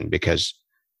question because,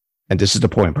 and this is the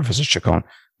point, Professor Chacon,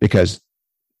 because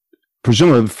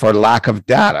presumably for lack of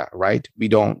data, right? We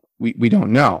don't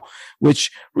know,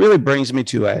 which really brings me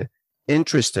to an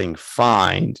interesting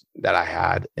find that I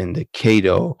had in the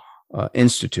Cato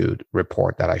Institute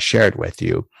report that I shared with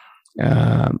you.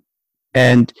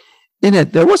 And in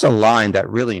it, there was a line that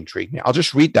really intrigued me. I'll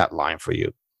just read that line for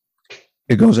you.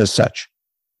 It goes as such.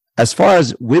 As far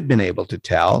as we've been able to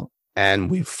tell,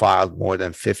 and we've filed more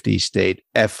than 50 state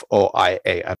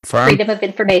FOIA affirmed. Freedom of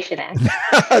Information Act.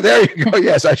 There you go.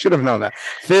 Yes, I should have known that.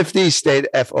 50 state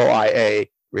FOIA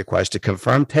requests to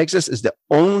confirm Texas is the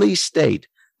only state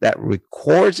that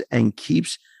records and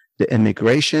keeps the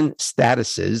immigration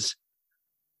statuses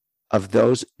of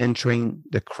those entering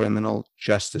the criminal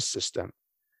justice system.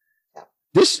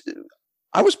 This,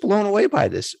 I was blown away by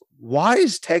this. Why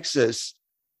is Texas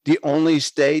the only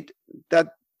state that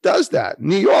does that?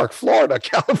 New York, Florida,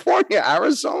 California,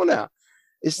 Arizona.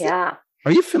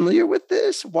 Are you familiar with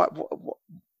this? Why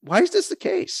is this the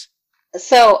case?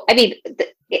 So, I mean,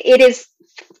 it is.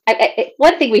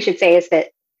 One thing we should say is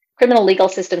that criminal legal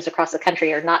systems across the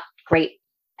country are not great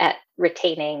at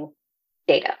retaining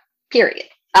data, period.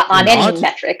 On any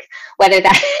metric, whether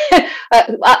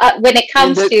that when it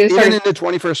comes to even in the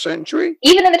 21st century,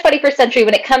 even in the 21st century,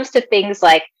 when it comes to things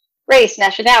like race,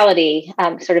 nationality,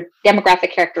 sort of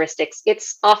demographic characteristics,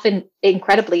 it's often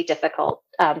incredibly difficult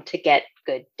to get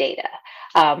good data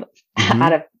out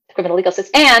of criminal legal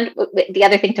systems. And the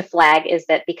other thing to flag is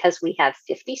that because we have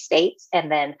 50 states and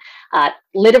then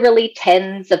literally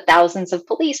tens of thousands of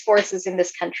police forces in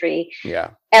this country,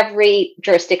 every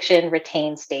jurisdiction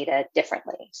retains data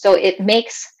differently. So it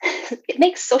makes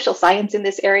social science in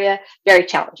this area very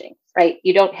challenging, right?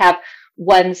 You don't have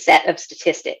one set of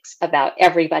statistics about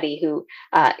everybody who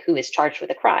is charged with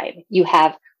a crime. You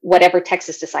have whatever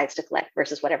Texas decides to collect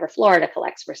versus whatever Florida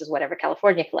collects versus whatever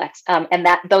California collects. And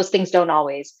that those things don't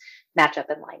always match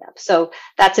up and line up. So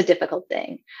that's a difficult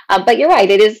thing. But you're right,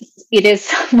 it is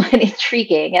somewhat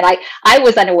intriguing. And I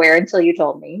was unaware until you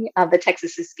told me that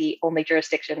Texas is the only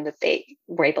jurisdiction that they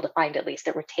were able to find, at least,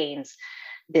 that retains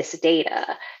this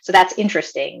data. So that's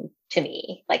interesting to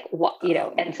me. Like, what,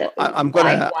 and so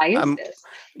why is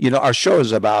this? Our show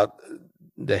is about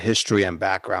the history and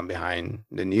background behind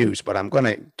the news, but I'm going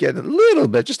to get a little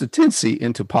bit, just a tinsy,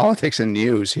 into politics and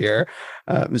news here.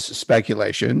 This is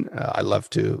speculation. I love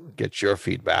to get your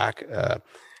feedback.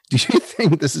 Do you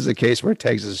think this is a case where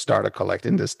Texas started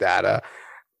collecting this data?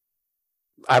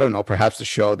 I don't know, perhaps to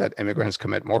show that immigrants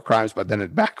commit more crimes, but then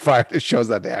it backfired. It shows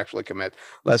that they actually commit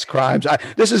less crimes.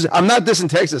 I'm not dissing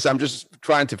Texas. I'm just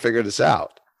trying to figure this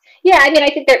out. Yeah, I mean, I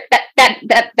think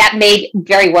that may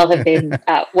very well have been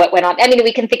what went on. I mean,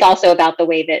 we can think also about the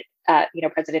way that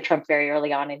President Trump very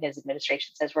early on in his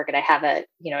administration says we're going to have an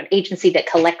agency that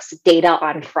collects data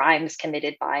on crimes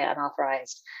committed by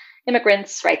unauthorized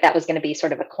immigrants. Right, that was going to be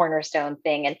sort of a cornerstone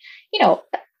thing. And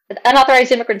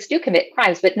unauthorized immigrants do commit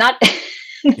crimes, but not.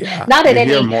 Not at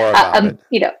any, not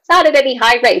at any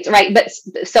high rates, right? But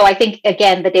so I think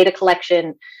again, the data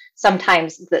collection,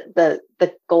 sometimes the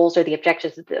goals or the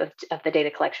objectives of the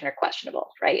data collection are questionable,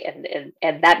 right?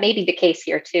 And that may be the case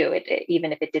here too.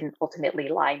 Even if it didn't ultimately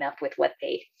line up with what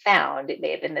they found, it may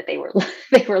have been that they were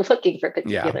looking for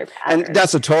particular patterns. And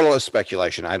that's a total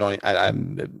speculation. I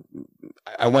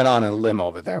went on a limb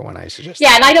over there when I suggested.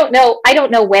 Yeah, and I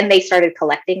don't know when they started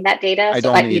collecting that data. I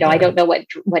don't know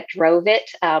what drove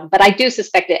it, but I do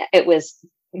suspect it was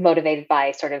motivated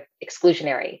by sort of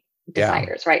exclusionary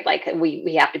desires, right? Like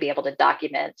we have to be able to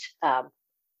document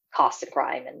costs of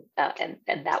crime,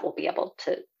 and that will be able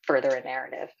to further a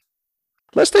narrative.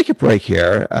 Let's take a break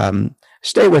here.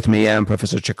 Stay with me and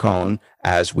Professor Chacon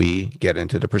as we get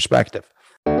into the perspective.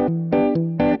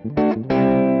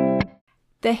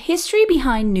 The History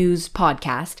Behind News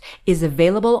podcast is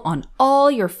available on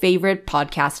all your favorite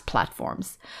podcast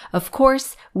platforms. Of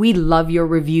course, we love your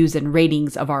reviews and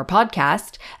ratings of our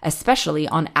podcast, especially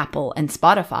on Apple and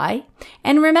Spotify.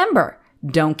 And remember,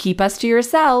 don't keep us to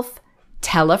yourself.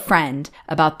 Tell a friend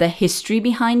about the History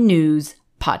Behind News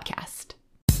podcast.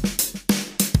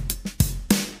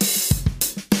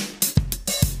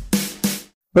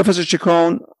 Professor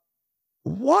Chacon,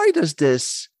 why does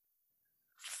this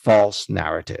false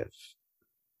narrative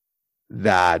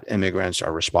that immigrants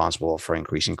are responsible for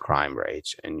increasing crime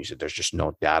rates, and you said there's just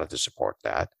no data to support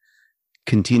that,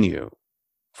 continue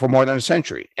for more than a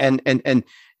century? And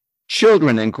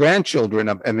children and grandchildren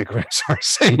of immigrants are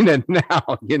saying it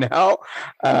now,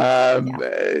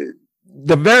 the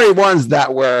very ones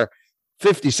that were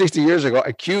 50, 60 years ago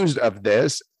accused of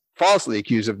this, falsely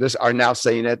accused of this, are now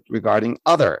saying it regarding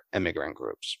other immigrant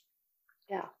groups.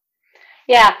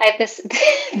 Yeah, this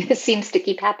seems to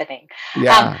keep happening.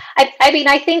 Yeah.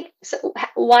 I think, so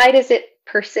why does it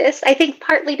persist? I think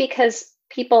partly because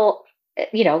people,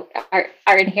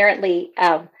 are inherently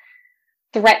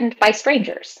threatened by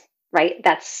strangers, right?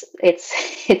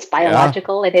 It's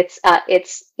biological and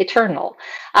it's eternal.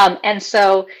 And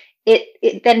so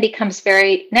it then becomes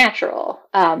very natural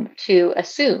to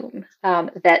assume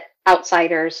that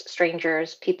outsiders,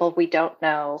 strangers, people we don't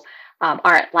know,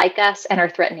 aren't like us and are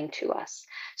threatening to us.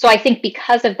 So I think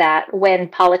because of that, when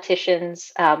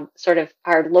politicians sort of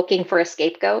are looking for a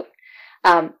scapegoat,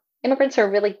 immigrants are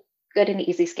a really good and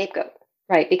easy scapegoat,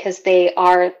 right? Because they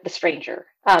are the stranger.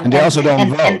 And they also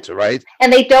don't vote, right?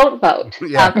 And they don't vote.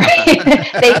 Yeah.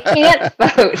 Right? They can't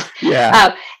vote.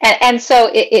 Yeah. And so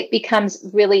it becomes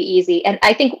really easy. And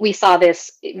I think we saw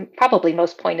this probably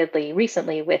most pointedly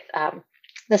recently with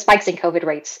the spikes in COVID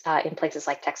rates in places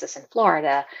like Texas and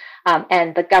Florida,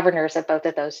 and the governors of both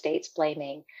of those states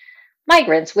blaming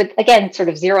migrants with, again, sort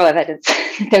of zero evidence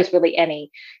there's really any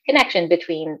connection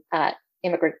between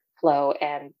immigrant flow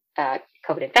and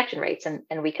COVID infection rates.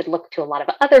 And we could look to a lot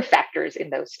of other factors in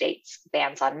those states,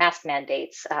 bans on mask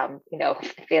mandates,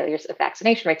 failures of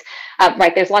vaccination rates,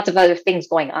 right? There's lots of other things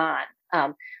going on.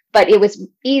 But it was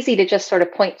easy to just sort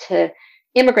of point to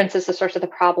immigrants as the source of the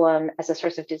problem, as the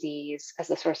source of disease, as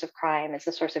the source of crime, as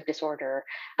the source of disorder,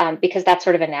 because that's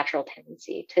sort of a natural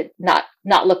tendency to not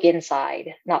look inside,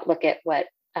 not look at what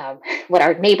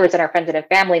our neighbors and our friends and our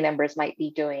family members might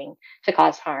be doing to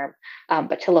cause harm,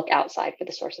 but to look outside for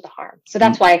the source of the harm. So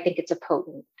that's why I think it's a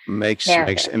potent makes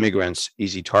immigrants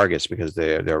easy targets because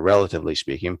they're relatively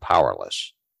speaking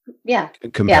powerless. Yeah,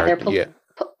 compared, they're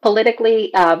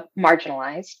politically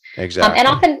marginalized, exactly,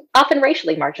 and often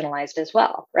racially marginalized as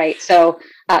well, right? So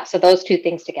those two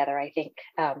things together, I think,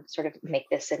 sort of make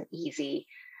this an easy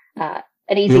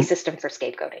system for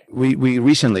scapegoating. We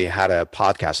recently had a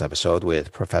podcast episode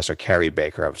with Professor Carrie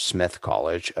Baker of Smith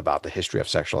College about the history of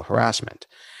sexual harassment.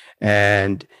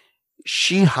 And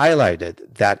she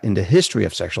highlighted that in the history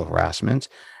of sexual harassment,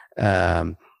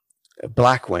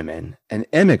 Black women and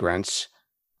immigrants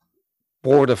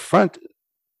bore the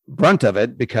brunt of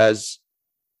it because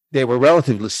they were,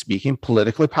 relatively speaking,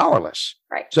 politically powerless.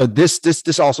 Right. So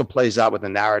this also plays out with the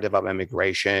narrative of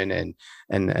immigration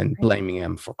and blaming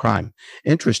them for crime.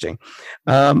 Interesting.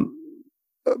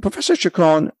 Professor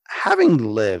Chacon, having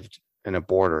lived in a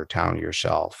border town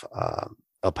yourself,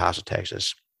 El Paso,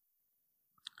 Texas,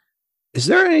 is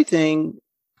there anything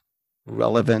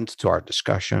relevant to our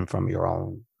discussion from your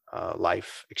own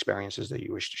life experiences that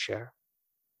you wish to share?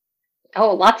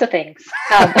 Oh, lots of things.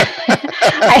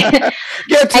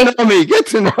 Get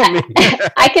to know me.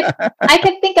 I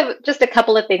could think of just a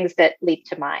couple of things that leap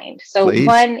to mind. So Please.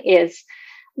 one is,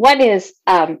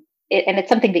 and it's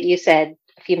something that you said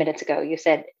a few minutes ago. You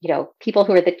said, people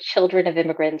who are the children of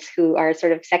immigrants, who are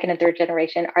sort of second and third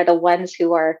generation, are the ones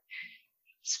who are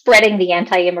spreading the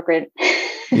anti-immigrant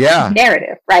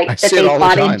narrative, right? That they've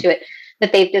bought into it,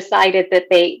 that they've decided that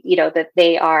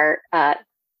they are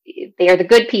the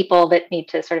good people that need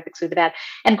to sort of exclude the bad.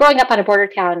 And growing up on a border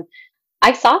town,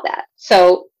 I saw that.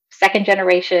 So second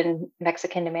generation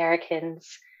Mexican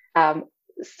Americans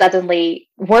suddenly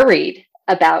worried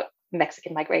about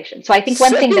Mexican migration. So I think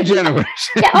one thing that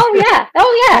oh yeah.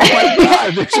 Oh my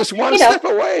God, it's just one step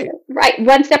away. Right,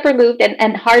 one step removed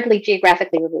and hardly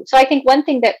geographically removed. So I think one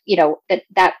thing that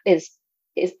that is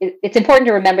it's important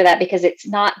to remember that, because it's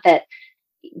not that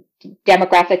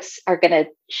demographics are going to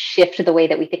shift the way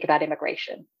that we think about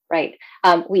immigration, right?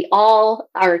 We all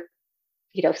are,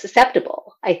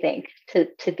 susceptible, I think,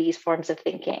 to these forms of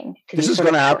thinking. This is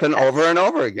going to happen over and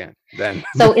over again. Then,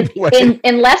 so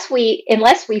unless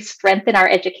we strengthen our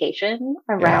education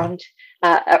around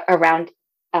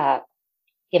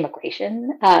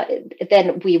immigration,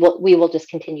 then we will just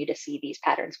continue to see these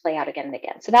patterns play out again and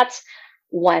again. So that's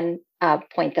one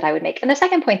point that I would make. And the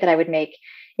second point that I would make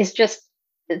is just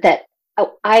that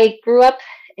I grew up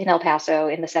in El Paso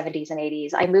in the 70s and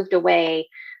 80s. I moved away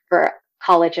for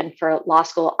college and for law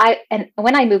school. And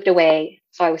when I moved away,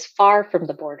 so I was far from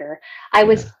the border, I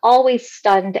was always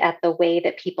stunned at the way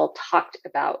that people talked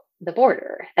about the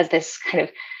border as this kind of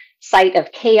site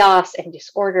of chaos and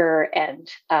disorder and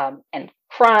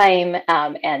crime,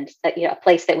 and a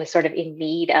place that was sort of in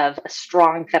need of a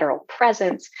strong federal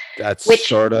presence. That's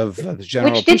sort of the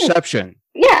general perception.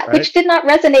 Yeah, right? Which did not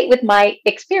resonate with my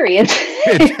experience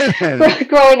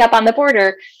growing up on the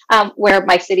border, where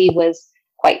my city was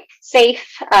quite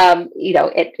safe.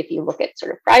 If you look at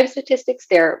sort of crime statistics,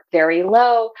 they're very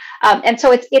low. And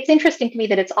so it's interesting to me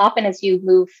that it's often as you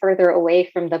move further away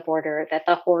from the border that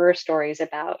the horror stories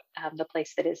about the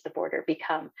place that is the border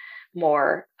become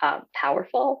more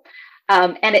powerful.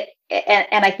 And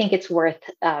I think it's worth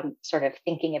sort of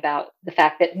thinking about the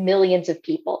fact that millions of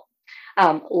people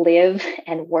live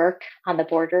and work on the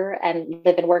border and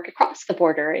live and work across the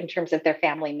border in terms of their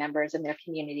family members and their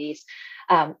communities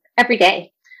every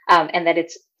day. and that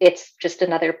it's just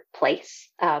another place,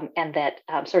 and that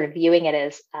sort of viewing it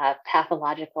as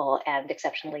pathological and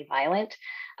exceptionally violent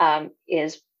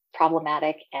is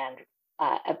problematic and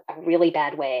a really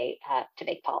bad way to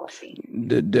make policy.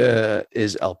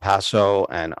 Is El Paso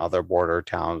and other border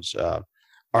towns,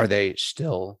 are they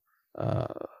still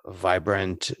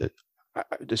vibrant?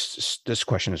 This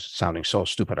question is sounding so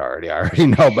stupid already. I already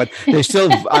know, but they still.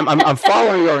 I'm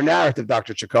following your narrative,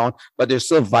 Dr. Chacon. But they're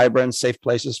still vibrant, safe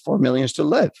places for millions to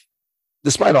live,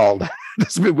 despite all that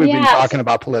we've been talking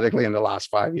about politically in the last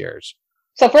 5 years.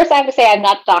 So first, I have to say I'm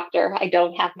not a doctor. I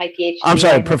don't have my PhD. I'm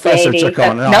sorry, Professor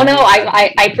Chacon. No,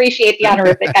 I appreciate the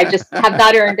honorific. I just have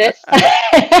not earned it.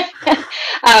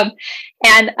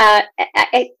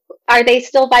 Are they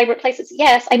still vibrant places?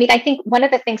 Yes. I mean, I think one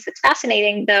of the things that's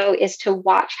fascinating, though, is to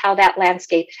watch how that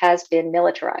landscape has been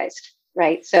militarized.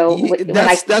 Right. So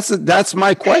that's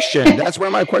my question. That's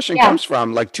where my question comes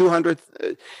from. Like 200.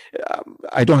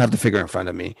 I don't have the figure in front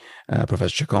of me,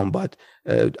 Professor Chacon, but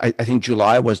I think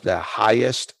July was the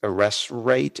highest arrest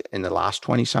rate in the last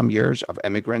 20 some years of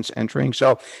immigrants entering.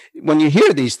 So when you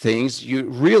hear these things, you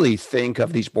really think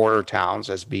of these border towns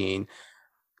as being,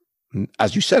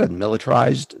 as you said,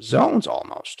 militarized zones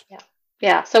almost. Yeah.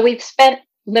 Yeah. So we've spent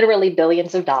literally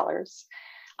billions of dollars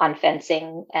on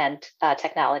fencing and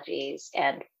technologies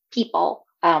and people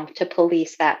to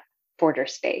police that border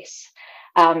space.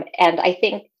 And I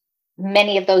think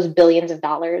many of those billions of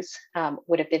dollars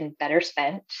would have been better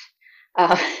spent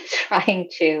trying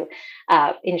to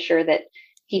ensure that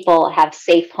people have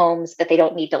safe homes that they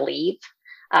don't need to leave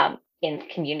in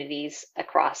communities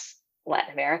across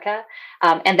Latin America,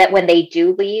 and that when they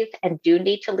do leave and do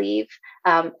need to leave,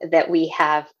 that we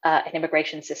have an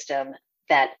immigration system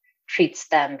that treats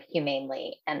them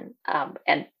humanely and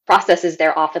processes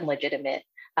their often legitimate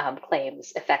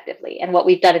claims effectively. And what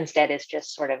we've done instead is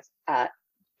just sort of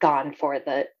gone for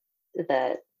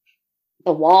the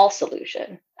wall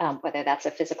solution, whether that's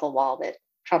a physical wall that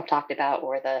Trump talked about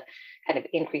or the kind of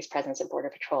increased presence of Border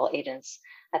Patrol agents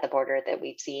at the border that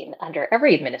we've seen under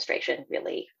every administration,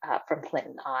 really, from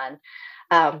Clinton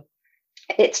on.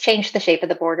 It's changed the shape of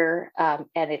the border, and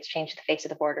it's changed the face of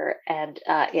the border, and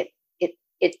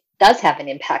it does have an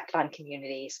impact on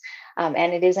communities,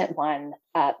 and it isn't one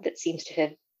that seems to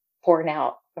have borne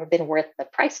out or been worth the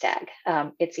price tag.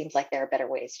 It seems like there are better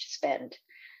ways to spend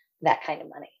that kind of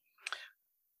money.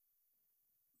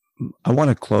 I want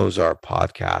to close our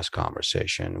podcast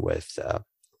conversation with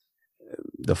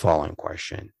the following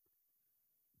question.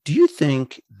 Do you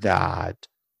think that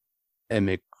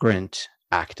immigrant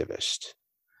activists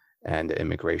and the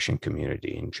immigration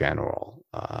community in general,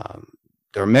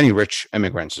 there are many rich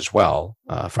immigrants as well,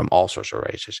 from all sorts of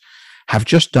races, have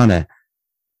just done a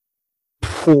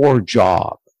poor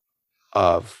job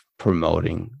of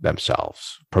promoting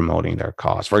themselves, promoting their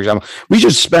cause? For example, we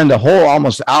just spend a whole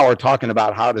almost hour talking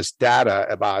about how this data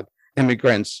about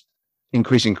immigrants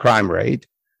increasing crime rate.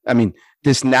 I mean,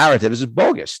 this narrative is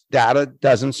bogus. Data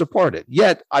doesn't support it.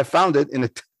 Yet I found it in a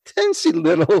teensy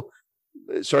little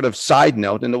sort of side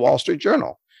note in the Wall Street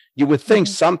Journal. You would think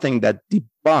something that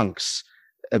debunks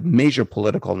a major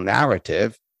political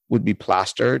narrative would be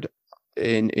plastered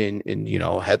in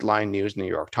headline news, New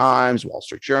York Times, Wall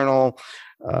Street Journal.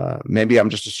 Maybe I'm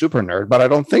just a super nerd, but I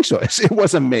don't think so. It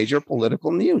was a major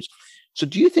political news. So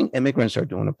do you think immigrants are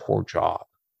doing a poor job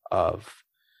of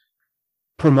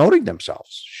promoting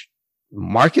themselves,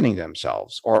 marketing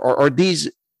themselves, or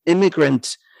these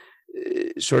immigrant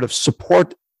sort of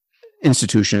support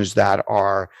institutions that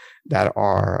are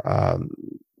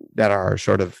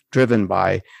sort of driven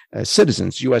by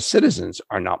citizens, U.S. citizens,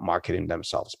 are not marketing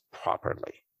themselves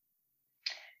properly?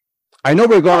 I know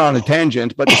we're going on a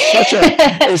tangent, but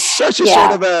it's such a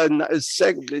sort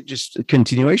of just a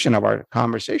continuation of our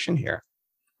conversation here.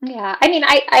 Yeah, I mean,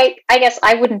 I guess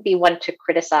I wouldn't be one to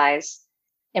criticize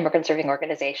immigrant serving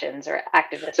organizations or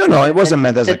activists. No, it wasn't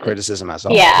meant as a criticism at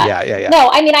all. Yeah. No,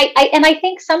 I mean, I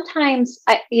think sometimes,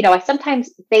 sometimes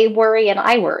they worry and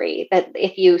I worry that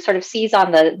if you sort of seize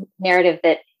on the narrative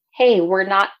that, hey, we're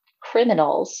not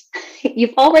criminals,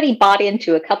 you've already bought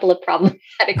into a couple of problematic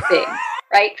things,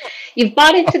 right? You've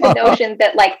bought into the notion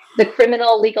that like the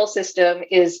criminal legal system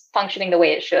is functioning the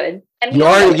way it should. And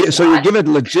you give it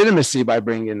legitimacy by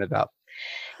bringing it up.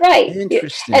 Right.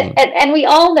 Interesting. And we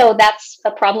all know that's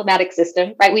a problematic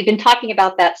system, right? We've been talking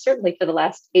about that certainly for the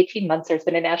last 18 months. There's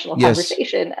been a national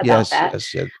conversation about that.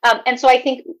 Yes. And so I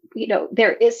think,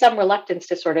 there is some reluctance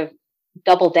to sort of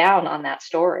double down on that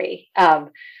story,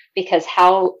 because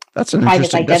how crime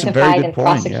is identified and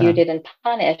prosecuted and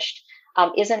punished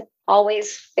isn't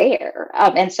always fair.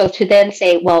 And so to then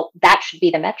say, well, that should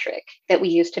be the metric that we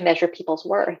use to measure people's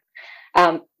worth,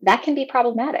 that can be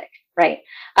problematic, right?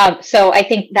 So I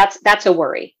think that's a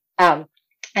worry.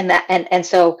 And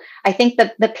so I think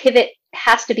the pivot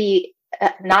has to be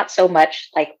not so much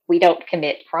like we don't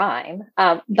commit crime,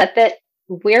 but that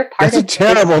we're part That's of a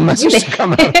terrible message to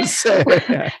come out and say.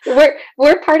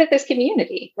 We're part of this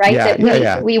community, right?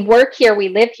 That we work here, we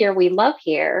live here, we love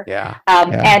here.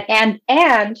 And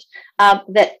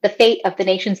that the fate of the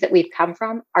nations that we've come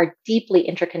from are deeply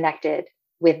interconnected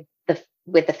with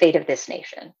the fate of this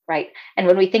nation, right? And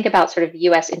when we think about sort of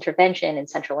U.S. intervention in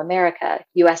Central America,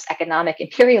 U.S. economic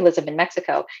imperialism in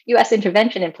Mexico, U.S.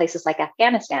 intervention in places like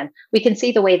Afghanistan, we can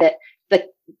see the way that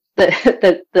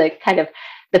the kind of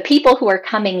the people who are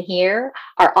coming here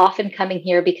are often coming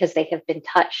here because they have been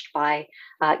touched by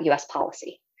U.S.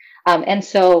 policy. And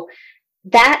so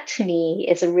that to me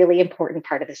is a really important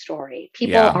part of the story.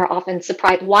 People are often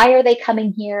surprised. Why are they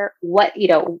coming here? We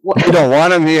don't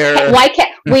want them here.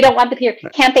 We don't want them here?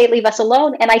 Can't they leave us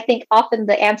alone? And I think often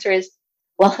the answer is,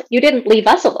 well, you didn't leave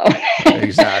us alone.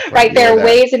 Exactly. Right. There are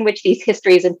ways in which these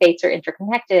histories and fates are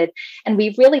interconnected. And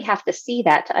we really have to see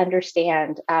that to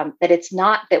understand that it's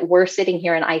not that we're sitting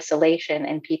here in isolation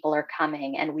and people are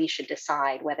coming and we should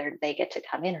decide whether they get to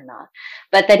come in or not,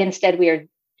 but that instead we are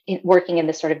working in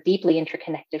this sort of deeply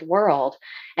interconnected world.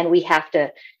 And we have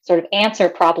to sort of answer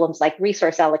problems like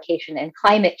resource allocation and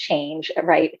climate change,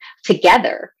 right,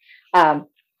 together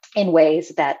in ways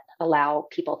that allow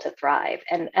people to thrive.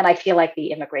 And I feel like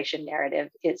the immigration narrative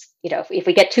is, if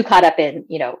we get too caught up in,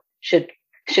 should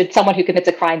someone who commits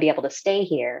a crime be able to stay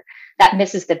here, that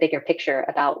misses the bigger picture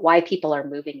about why people are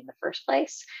moving in the first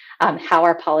place, how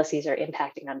our policies are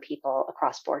impacting on people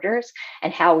across borders,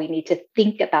 and how we need to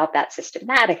think about that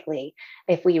systematically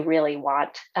if we really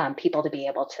want people to be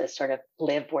able to sort of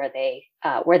live where they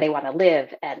want to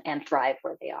live and thrive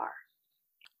where they are.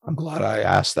 I'm glad I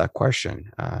asked that question.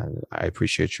 I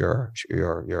appreciate your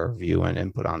view and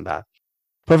input on that.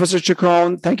 Professor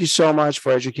Chacon, thank you so much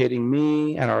for educating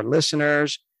me and our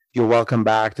listeners. You're welcome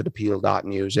back to the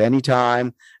Peel.News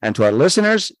anytime. And to our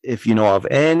listeners, if you know of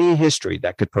any history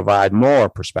that could provide more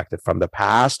perspective from the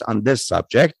past on this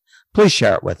subject, please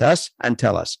share it with us and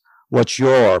tell us what's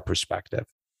your perspective.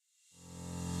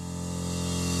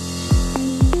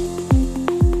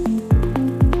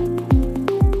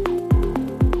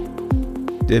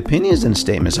 The opinions and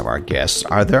statements of our guests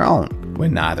are their own. We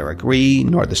neither agree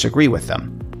nor disagree with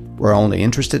them. We're only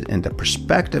interested in the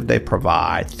perspective they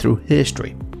provide through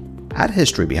history. At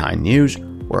History Behind News,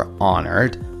 we're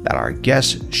honored that our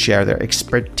guests share their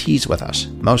expertise with us,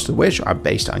 most of which are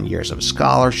based on years of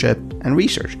scholarship and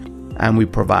research, and we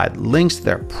provide links to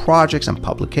their projects and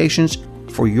publications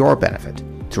for your benefit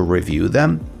to review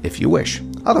them if you wish.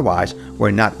 Otherwise,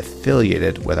 we're not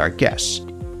affiliated with our guests.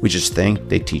 We just think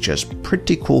they teach us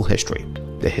pretty cool history,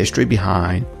 the history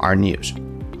behind our news.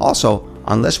 Also,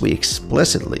 unless we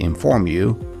explicitly inform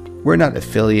you, we're not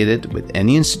affiliated with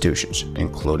any institutions,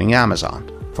 including Amazon,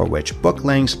 for which book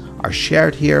links are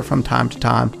shared here from time to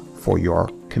time for your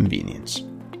convenience.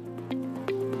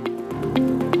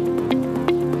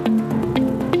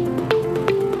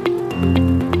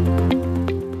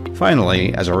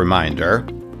 Finally, as a reminder,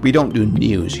 we don't do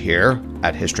news here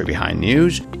at History Behind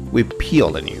News. We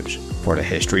peel the news for the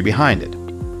history behind it.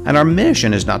 And our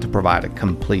mission is not to provide a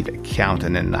complete account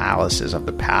and analysis of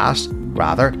the past,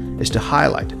 rather is to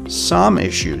highlight some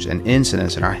issues and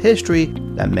incidents in our history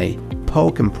that may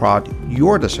poke and prod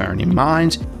your discerning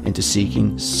minds into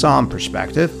seeking some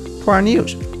perspective for our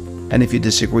news. And if you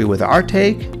disagree with our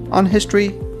take on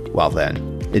history, well then,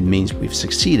 it means we've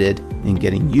succeeded in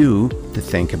getting you to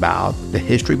think about the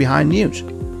history behind news.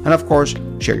 And of course,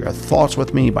 share your thoughts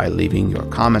with me by leaving your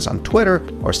comments on Twitter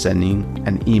or sending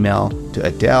an email to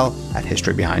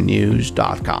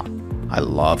adele@historybehindnews.com. I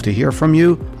love to hear from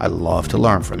you. I love to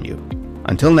learn from you.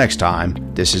 Until next time,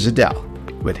 this is Adele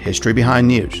with History Behind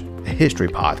News, a history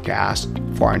podcast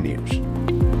for our news.